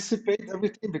to anticipate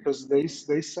everything because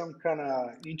there's some kind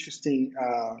of interesting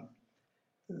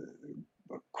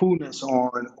coolness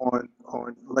on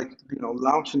like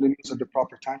launching the news at the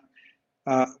proper time.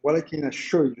 What I can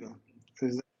assure you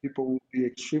is that people will be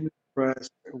extremely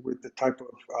impressed with the type of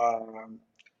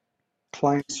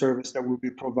client service that we'll be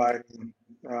providing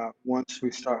once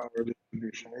we start our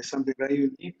distribution. It's something very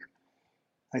unique.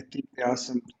 I think there are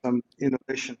some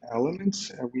innovation elements,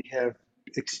 and we have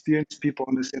experienced people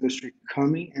in this industry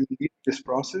coming and leading this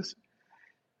process.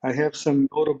 I have some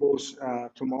notables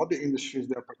from other industries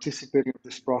that are participating in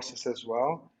this process as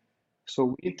well. So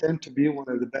we intend to be one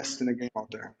of the best in the game out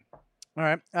there. All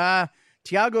right.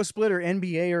 Tiago Splitter,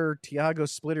 NBAer Tiago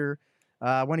Splitter,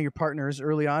 one of your partners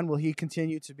early on. Will he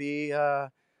continue to be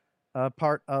a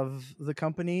part of the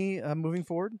company moving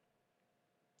forward?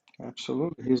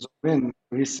 Absolutely, he's been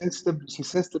since the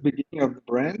beginning of the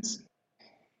brands,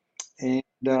 and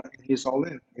he's all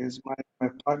in. He's my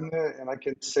partner, and I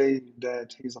can say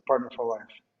that he's a partner for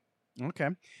life. Okay.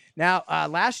 Now,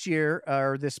 last year,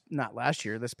 or this, not last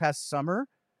year, this past summer,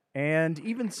 and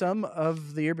even some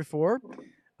of the year before,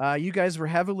 you guys were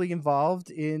heavily involved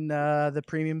in the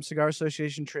Premium Cigar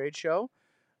Association trade show.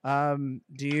 Do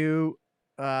you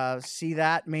see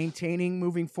that maintaining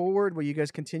moving forward? Will you guys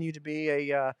continue to be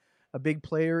a big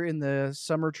player in the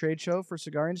summer trade show for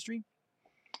cigar industry?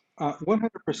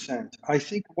 100%. I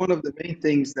think one of the main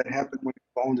things that happen when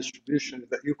you own distribution is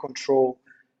that you control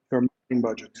your marketing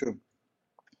budget too.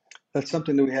 That's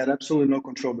something that we had absolutely no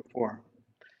control before.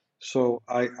 So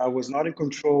I was not in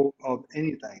control of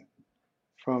anything,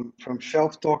 from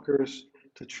shelf talkers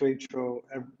to trade show.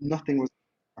 Nothing was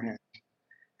in our hands.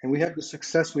 And we had the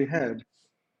success we had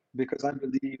because I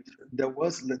believe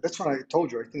that's what I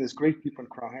told you. I think there's great people in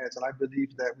Crown Heads, and I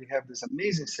believe that we have this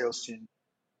amazing sales team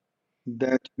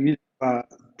that we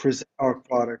present our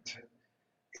product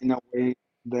in a way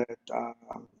that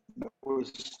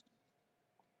was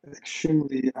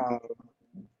extremely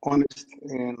honest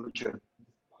and legit.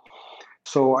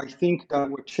 So I think that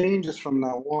what changes from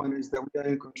now on is that we are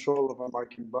in control of our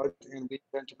marketing budget, and we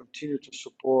intend to continue to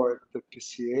support the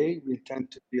PCA. We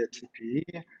intend to be a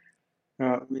TPE.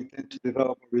 We intend to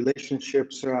develop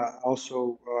relationships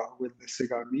also with the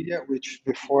cigar media, which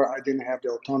before I didn't have the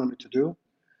autonomy to do.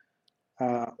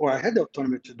 Or I had the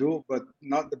autonomy to do, but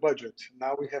not the budget.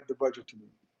 Now we have the budget to do.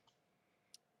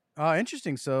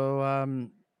 Interesting. So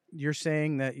you're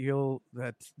saying that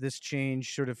that this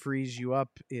change sort of frees you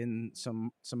up in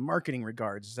some marketing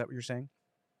regards. Is that what you're saying?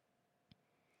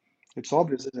 It's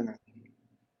obvious, isn't it?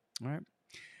 All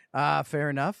right.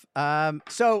 Fair enough.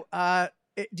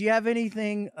 Do you have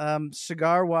anything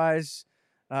cigar wise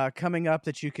coming up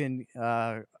that you can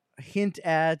hint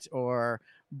at or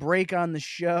break on the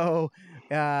show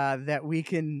that we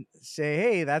can say,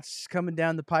 hey, that's coming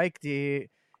down the pike. Do you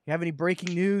have any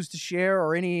breaking news to share,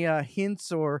 or any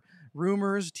hints or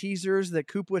rumors, teasers that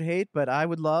Coop would hate, but I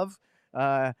would love?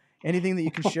 Anything that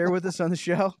you can share with us on the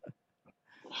show?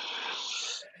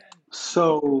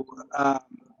 So,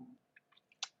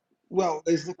 well,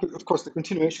 there's of course the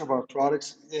continuation of our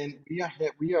products, and we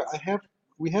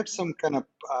have some kind of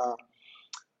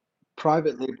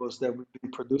private labels that we've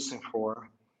been producing for,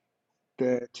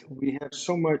 that we have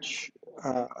so much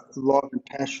love and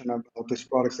passion about these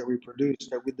products that we produce,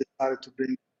 that we decided to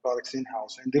bring products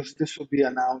in-house, and this will be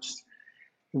announced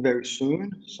very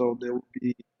soon. So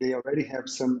they already have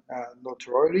some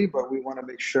notoriety, but we want to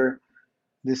make sure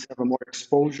this have a more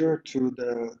exposure to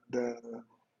the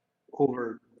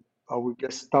over, I would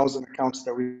guess, 1,000 accounts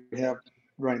that we have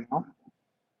right now.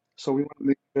 So we want to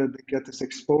make sure they get this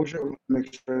exposure. We want to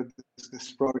make sure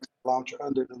this product launch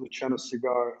under the Luciano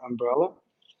Cigar umbrella.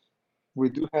 We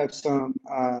do have some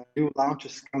new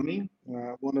launches coming.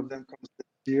 One of them comes this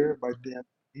year. By the end of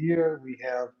the year, we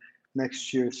have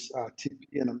next year's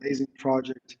TP, an amazing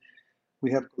project.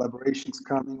 We have collaborations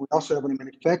coming. We also have on the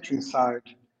manufacturing side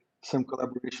some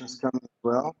collaborations coming as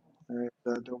well. There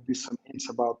will be some hints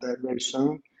about that very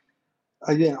soon.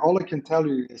 Again, all I can tell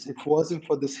you is if it wasn't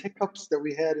for these hiccups that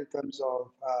we had in terms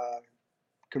of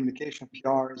communication,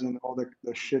 PRs, and all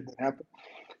the shit that happened,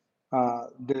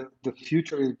 the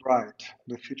future is bright.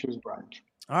 The future is bright.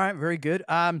 All right, very good.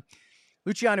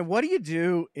 Luciano, what do you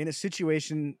do in a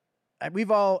situation?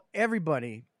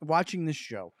 Everybody watching this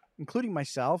show, including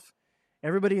myself,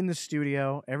 everybody in the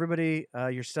studio, everybody,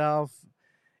 yourself,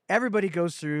 everybody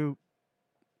goes through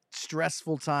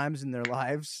stressful times in their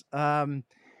lives.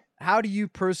 How do you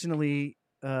personally,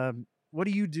 what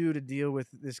do you do to deal with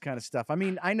this kind of stuff? I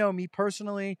mean, I know me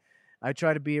personally, I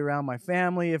try to be around my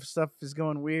family if stuff is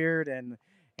going weird, and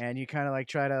you kind of like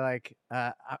try to like,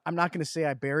 I'm not going to say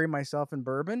I bury myself in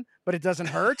bourbon, but it doesn't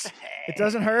hurt. It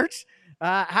doesn't hurt.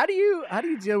 How do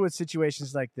you deal with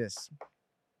situations like this?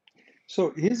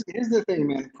 So here's the thing,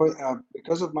 man.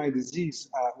 Because of my disease,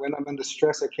 when I'm under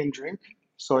stress, I can't drink.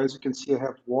 So as you can see, I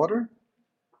have water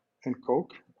and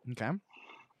Coke. Okay.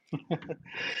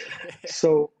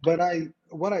 So, but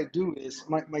what I do is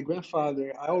my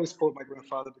grandfather, I always quote my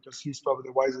grandfather because he's probably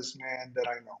the wisest man that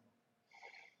I know.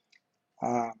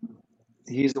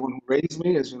 He's the one who raised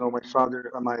me. As you know, my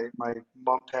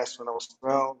mom passed when I was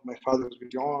 12. My father was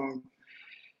young.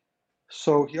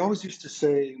 So he always used to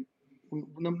say,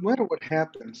 no matter what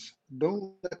happens,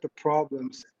 don't let the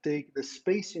problems take the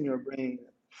space in your brain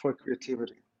for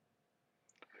creativity.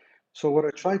 So what I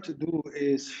try to do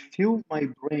is fuel my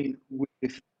brain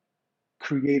with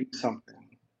creating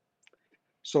something.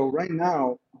 So right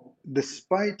now,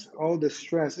 despite all the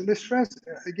stress, and the stress,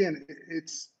 again,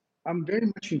 I'm very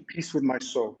much in peace with my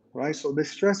soul, right? So the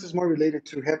stress is more related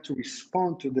to have to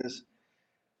respond to this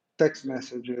text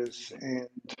messages and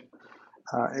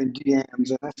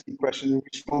DMs and asking questions and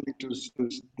responding to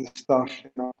this stuff.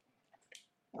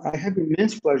 I have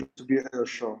immense pleasure to be at your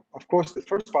show. Of course, the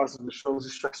first part of the show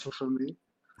is stressful for me,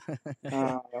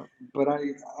 but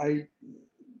I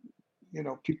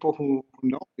people who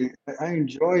know me, I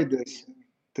enjoy this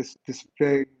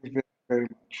very, very, very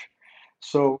much.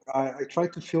 So I try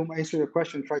to answer your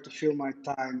question, try to fill my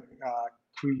time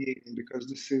creating, because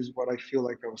this is what I feel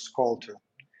like I was called to.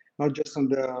 Not just on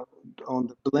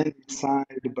the blending side,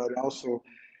 but also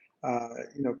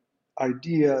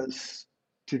ideas,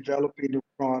 developing new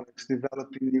products,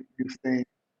 developing new things,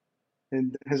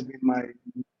 and that has been my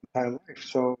entire life.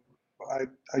 So I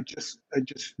just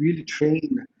really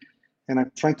train, and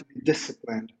I'm trying to be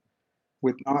disciplined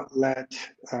with not let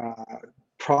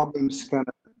problems kind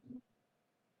of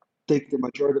take the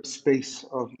majority of space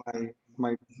of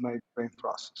my brain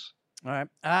process. All right.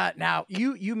 Now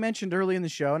you mentioned early in the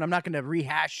show, and I'm not going to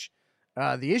rehash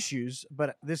the issues,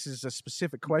 but this is a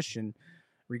specific question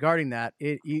regarding that.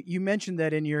 You mentioned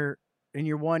that in your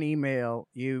one email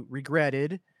you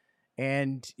regretted,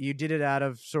 and you did it out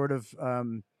of sort of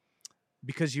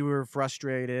because you were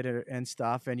frustrated and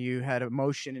stuff, and you had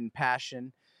emotion and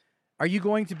passion. Are you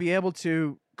going to be able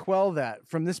to quell that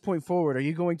from this point forward? Are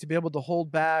you going to be able to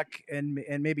hold back and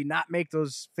maybe not make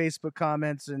those Facebook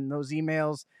comments and those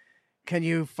emails? Can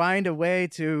you find a way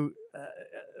to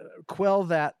quell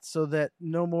that so that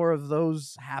no more of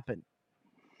those happen?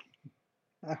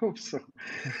 I hope so.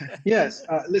 Yes.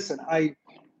 Listen,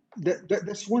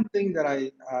 that's one thing that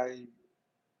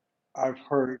I've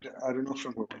heard. I don't know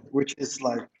from who, which is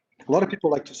like a lot of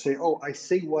people like to say, "Oh, I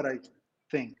say what I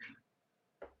think."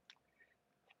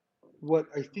 What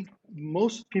I think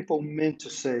most people meant to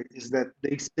say is that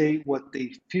they say what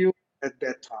they feel at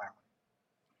that time,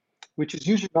 which is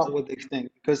usually not what they think,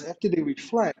 because after they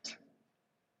reflect,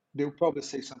 they'll probably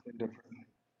say something different.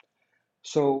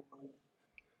 So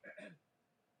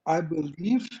I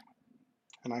believe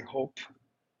and I hope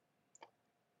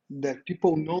that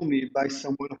people know me by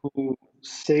someone who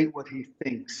say what he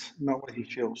thinks, not what he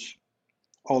feels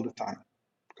all the time.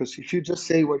 Because if you just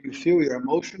say what you feel, your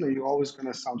emotion, you're always going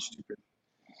to sound stupid.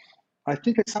 I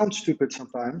think I sound stupid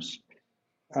sometimes,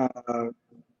 uh,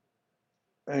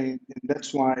 and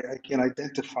that's why I can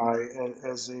identify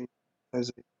as a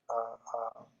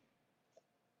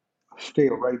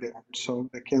fail right there. So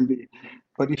that can be,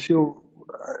 but if you,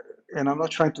 and I'm not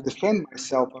trying to defend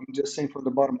myself, I'm just saying from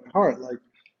the bottom of my heart, like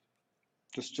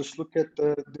just look at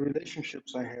the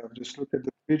relationships I have, just look at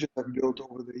the bridges I've built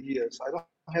over the years. I don't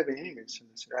have enemies in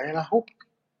this area, and I hope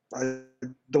I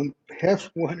don't have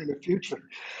one in the future.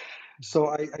 So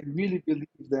I really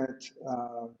believe that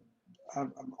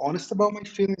I'm honest about my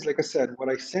feelings. Like I said, what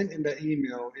I sent in the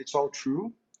email, it's all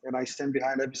true, and I stand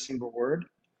behind every single word.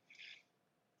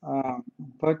 Um,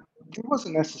 but it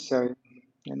wasn't necessary.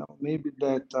 You know, maybe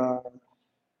that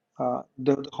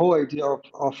the whole idea of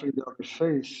offering the other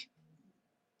face,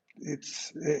 it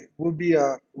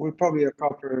would probably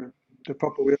the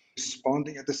proper way of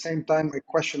responding. At the same time, I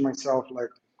question myself,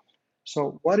 like,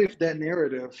 so what if that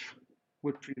narrative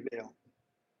would prevail?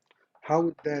 How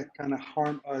would that kind of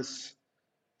harm us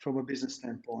from a business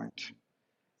standpoint?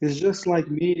 It's just like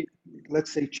me,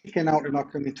 let's say, chicken out and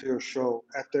not coming to your show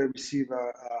after I receive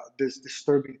this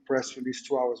disturbing press release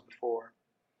 2 hours before,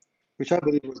 which I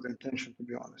believe was the intention, to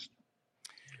be honest.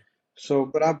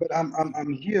 So,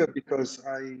 I'm here because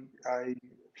I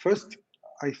first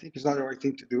I think it's not the right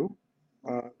thing to do,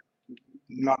 uh,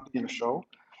 not be in a show.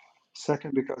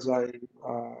 Second, because I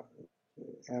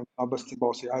am Abbas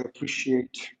Bossy, I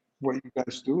appreciate what you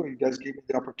guys do. You guys gave me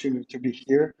the opportunity to be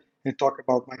here and talk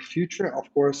about my future.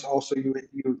 Of course, also you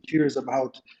curious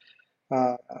about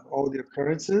uh, all the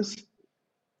occurrences,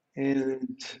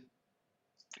 and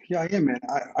here I am, man.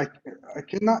 I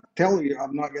cannot tell you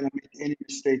I'm not gonna make any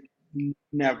mistake.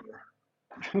 Never.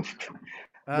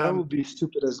 That Um, would be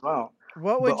stupid as well.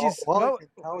 what But would you? all I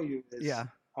can tell you is Yeah.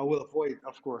 I will avoid,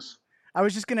 of course. I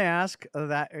was just going to ask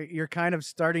that you're kind of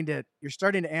starting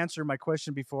to answer my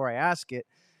question before I ask it,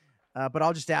 but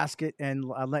I'll just ask it and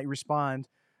I'll let you respond.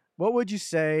 What would you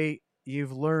say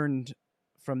you've learned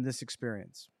from this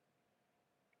experience?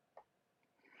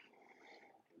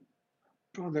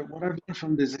 Brother, what I've learned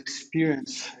from this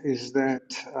experience is that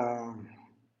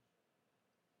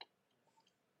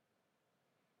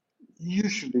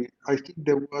usually I think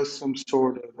there was some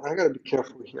sort of, I gotta be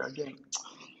careful here again.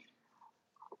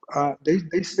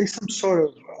 They say some sort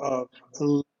of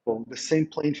level, the same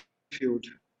playing field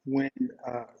when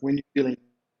you're dealing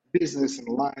business and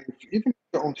life, even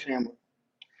your own family.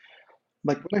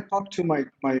 Like when I talk to my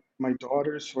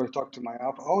daughters or I talk to my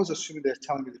alpha, I always assume they're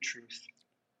telling me the truth.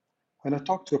 When I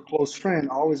talk to a close friend,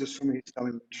 I always assume he's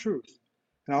telling me the truth.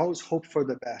 And I always hope for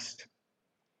the best.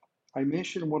 I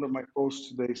mentioned in one of my posts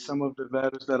today some of the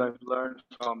values that I've learned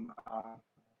from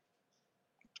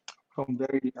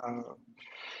very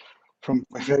from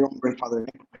my very own grandfather,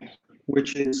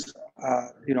 which is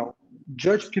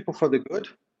judge people for the good.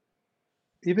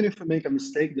 Even if you make a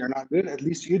mistake, they're not good. At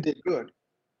least you did good,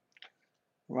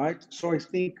 right? So I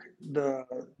think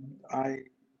I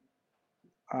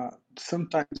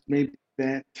sometimes maybe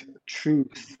that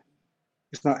truth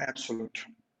is not absolute.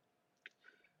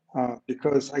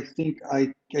 Because I think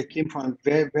I came from a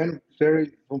very, very,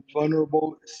 very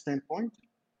vulnerable standpoint,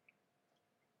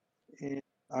 and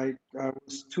I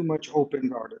was too much open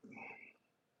guarded.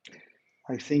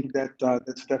 I think that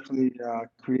that's definitely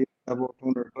creates a level of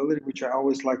vulnerability, which I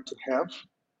always like to have,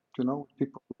 with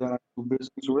people that I do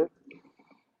business with.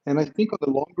 And I think on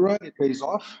the long run, it pays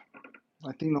off.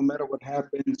 I think no matter what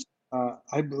happens,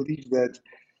 I believe that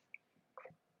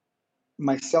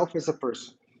myself as a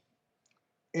person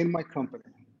in my company,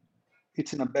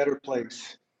 it's in a better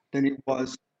place than it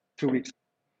was 2 weeks ago.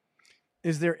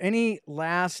 Is there any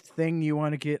last thing you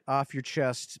want to get off your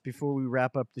chest before we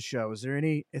wrap up the show? Is there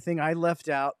anything I left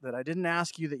out that I didn't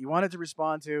ask you that you wanted to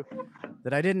respond to,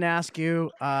 that I didn't ask you,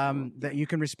 that you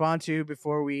can respond to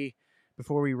before we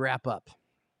wrap up?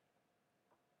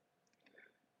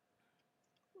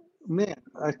 Man,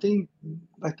 I think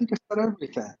I said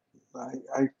everything.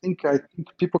 I think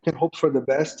people can hope for the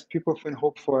best. People can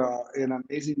hope for an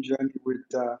amazing journey with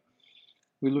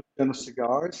Luciano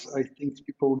Cigars. I think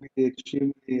people will be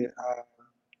extremely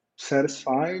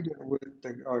satisfied with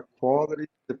our quality,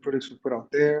 the products we put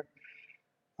out there.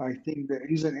 I think there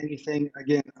isn't anything.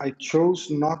 Again, I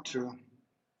chose not to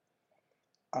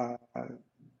uh,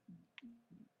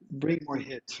 bring more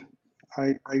hits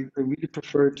I really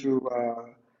prefer to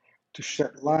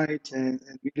shed light and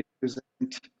really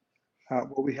present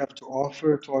what we have to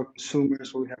offer to our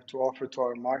consumers, what we have to offer to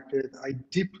our market. I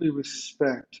deeply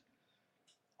respect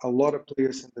a lot of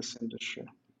players in this industry.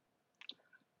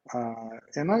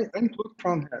 And I include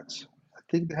Crown Heads. I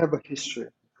think they have a history.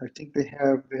 I think they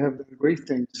have done great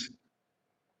things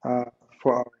uh,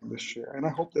 for our industry, and I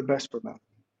hope the best for them.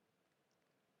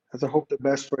 As I hope the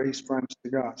best for Ace Prime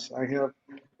Cigars. I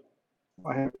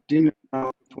have dinner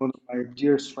now with one of my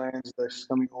dearest friends that's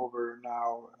coming over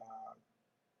now,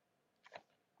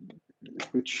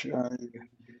 which I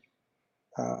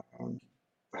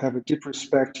have a deep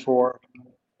respect for,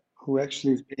 who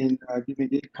actually has been giving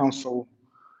me counsel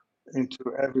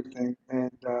into everything,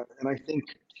 and I think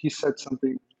he said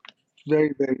something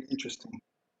very, very interesting.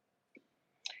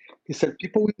 He said,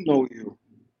 "People will know you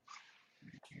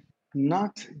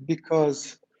not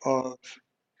because of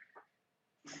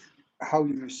how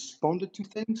you responded to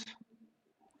things,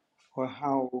 or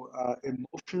how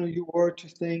emotional you were to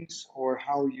things, or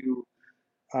how you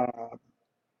uh,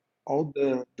 all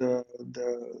the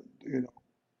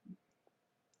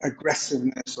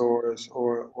aggressiveness or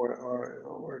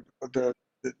the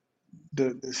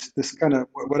this kind of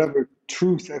whatever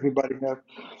truth everybody have,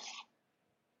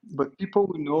 but people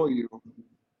will know you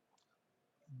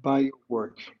by your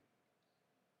work,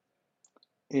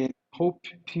 and hope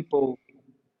people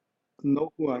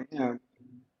know who I am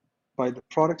by the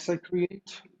products I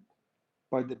create,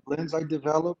 by the blends I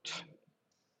developed,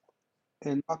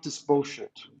 and not this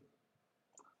bullshit.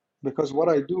 Because what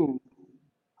I do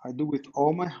with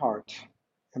all my heart,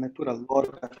 and I put a lot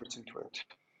of effort into it,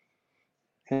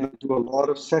 and I do a lot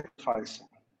of sacrificing.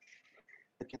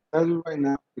 I can tell you right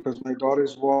now, because my daughter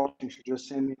is watching, she just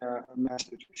sent me a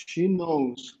message. She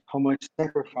knows how much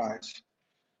sacrifice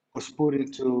was put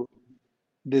into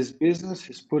this business,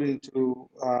 is put into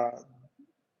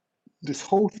this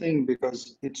whole thing,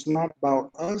 because it's not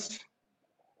about us.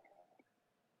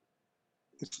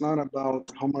 It's not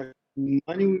about how much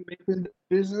money we make in the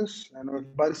business. I know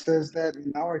everybody says that.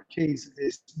 In our case,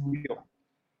 it's real.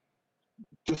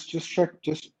 Just check.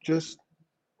 Just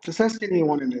ask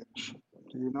anyone in the industry.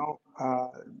 You know,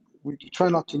 we try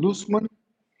not to lose money,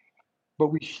 but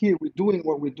we're doing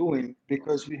what we're doing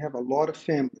because we have a lot of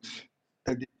families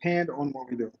that depend on what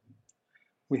we do.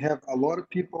 We have a lot of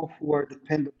people who are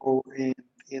dependable in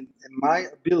my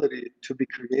ability to be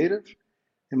creative,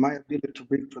 in my ability to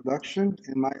bring production,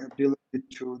 in my ability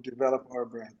to develop our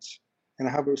brands. And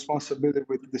I have a responsibility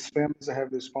with these families. I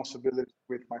have the responsibility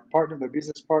with my partner, my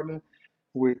business partner,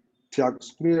 with Thiago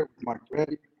Splitter, with Mark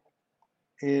Reddy.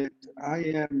 And I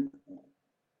am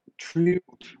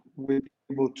thrilled with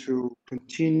being able to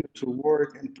continue to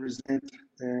work and present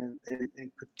and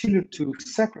continue to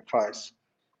sacrifice.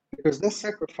 Because that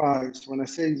sacrifice, when I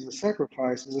say it's a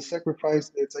sacrifice, is a sacrifice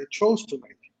that I chose to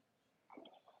make.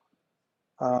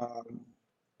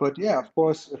 But yeah, of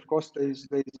course, there's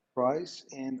a price,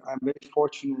 and I'm very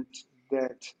fortunate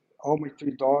that all my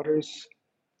three daughters,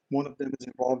 one of them is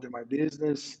involved in my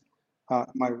business.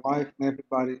 My wife and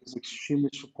everybody is extremely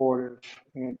supportive,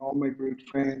 and all my great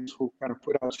friends who kind of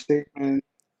put out statements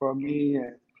for me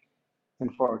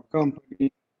and for our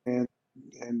company, and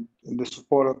and the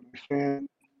support of my family.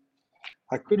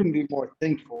 I couldn't be more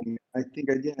thankful. I think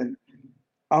again,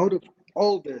 out of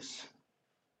all this,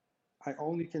 I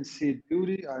only can see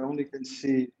beauty. I only can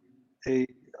see a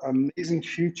amazing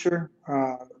future,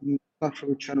 not for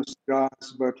Luciano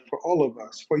Cigars, but for all of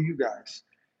us, for you guys,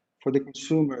 for the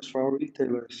consumers, for our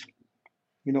retailers.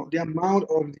 You know, the amount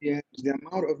of DMs, the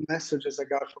amount of messages I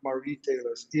got from our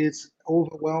retailers is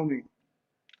overwhelming.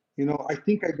 You know, I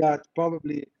think I got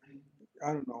probably,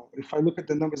 I don't know, if I look at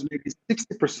the numbers, maybe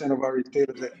 60% of our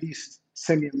retailers at least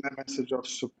send me a message of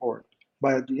support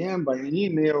by a DM, by an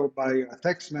email, by a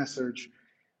text message.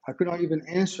 I could not even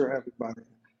answer everybody.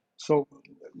 So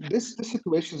this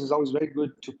situation is always very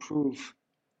good to prove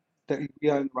that we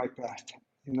are in the right path,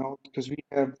 you know, because we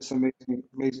have this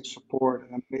amazing support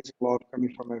and amazing love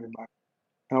coming from everybody.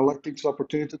 And I'd like to take this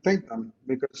opportunity to thank them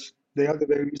because they are the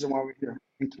very reason why we're here,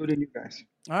 including you guys.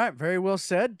 All right, very well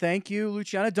said. Thank you,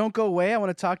 Luciano. Don't go away. I want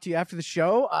to talk to you after the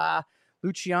show.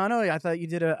 Luciano, I thought you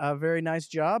did a very nice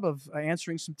job of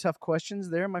answering some tough questions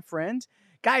there, my friend.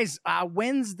 Guys,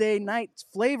 Wednesday night's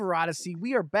Flavor Odyssey.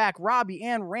 We are back. Robbie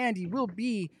and Randy will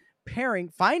be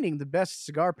finding the best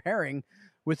cigar pairing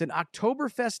with an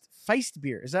Oktoberfest Feist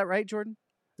beer. Is that right, Jordan?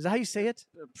 Is that how you say it?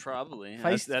 Probably.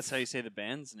 That's how you say the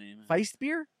band's name. Feist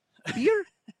beer? Beer?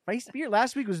 Feist beer?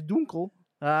 Last week was Dunkel.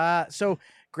 So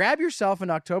grab yourself an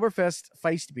Oktoberfest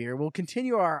Feist beer. We'll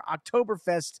continue our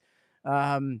Oktoberfest,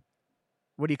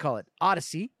 what do you call it?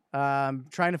 Odyssey.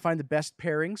 Trying to find the best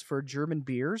pairings for German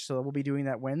beers, so we'll be doing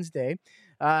that Wednesday.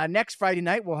 Next Friday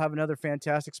night, we'll have another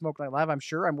fantastic Smoke Night Live. I'm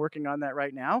sure. I'm working on that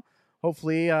right now.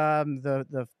 Hopefully,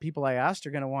 the people I asked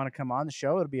are going to want to come on the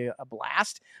show. It'll be a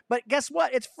blast. But guess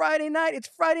what? It's Friday night. It's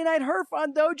Friday Night Herf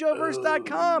on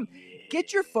dojoverse.com.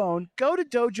 Get your phone, go to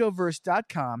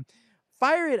dojoverse.com,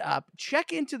 fire it up,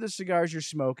 check into the cigars you're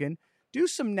smoking, do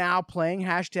some now playing,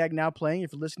 hashtag now playing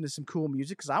if you're listening to some cool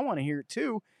music, because I want to hear it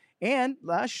too. And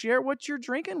share what you're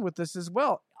drinking with us as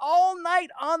well. All night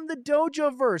on the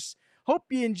Dojoverse. Hope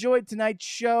you enjoyed tonight's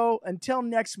show. Until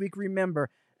next week, remember,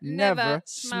 never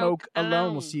smoke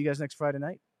alone. We'll see you guys next Friday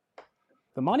night.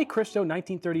 The Monte Cristo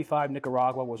 1935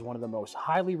 Nicaragua was one of the most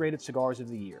highly rated cigars of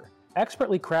the year.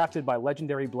 Expertly crafted by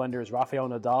legendary blenders Rafael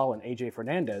Nadal and AJ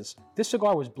Fernandez, this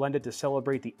cigar was blended to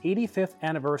celebrate the 85th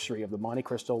anniversary of the Monte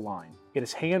Cristo line. It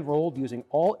is hand-rolled using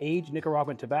all aged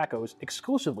Nicaraguan tobaccos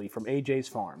exclusively from AJ's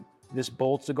farm. This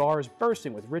bold cigar is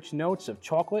bursting with rich notes of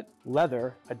chocolate,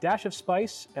 leather, a dash of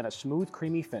spice, and a smooth,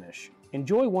 creamy finish.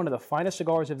 Enjoy one of the finest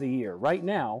cigars of the year right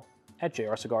now at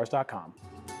jrcigars.com.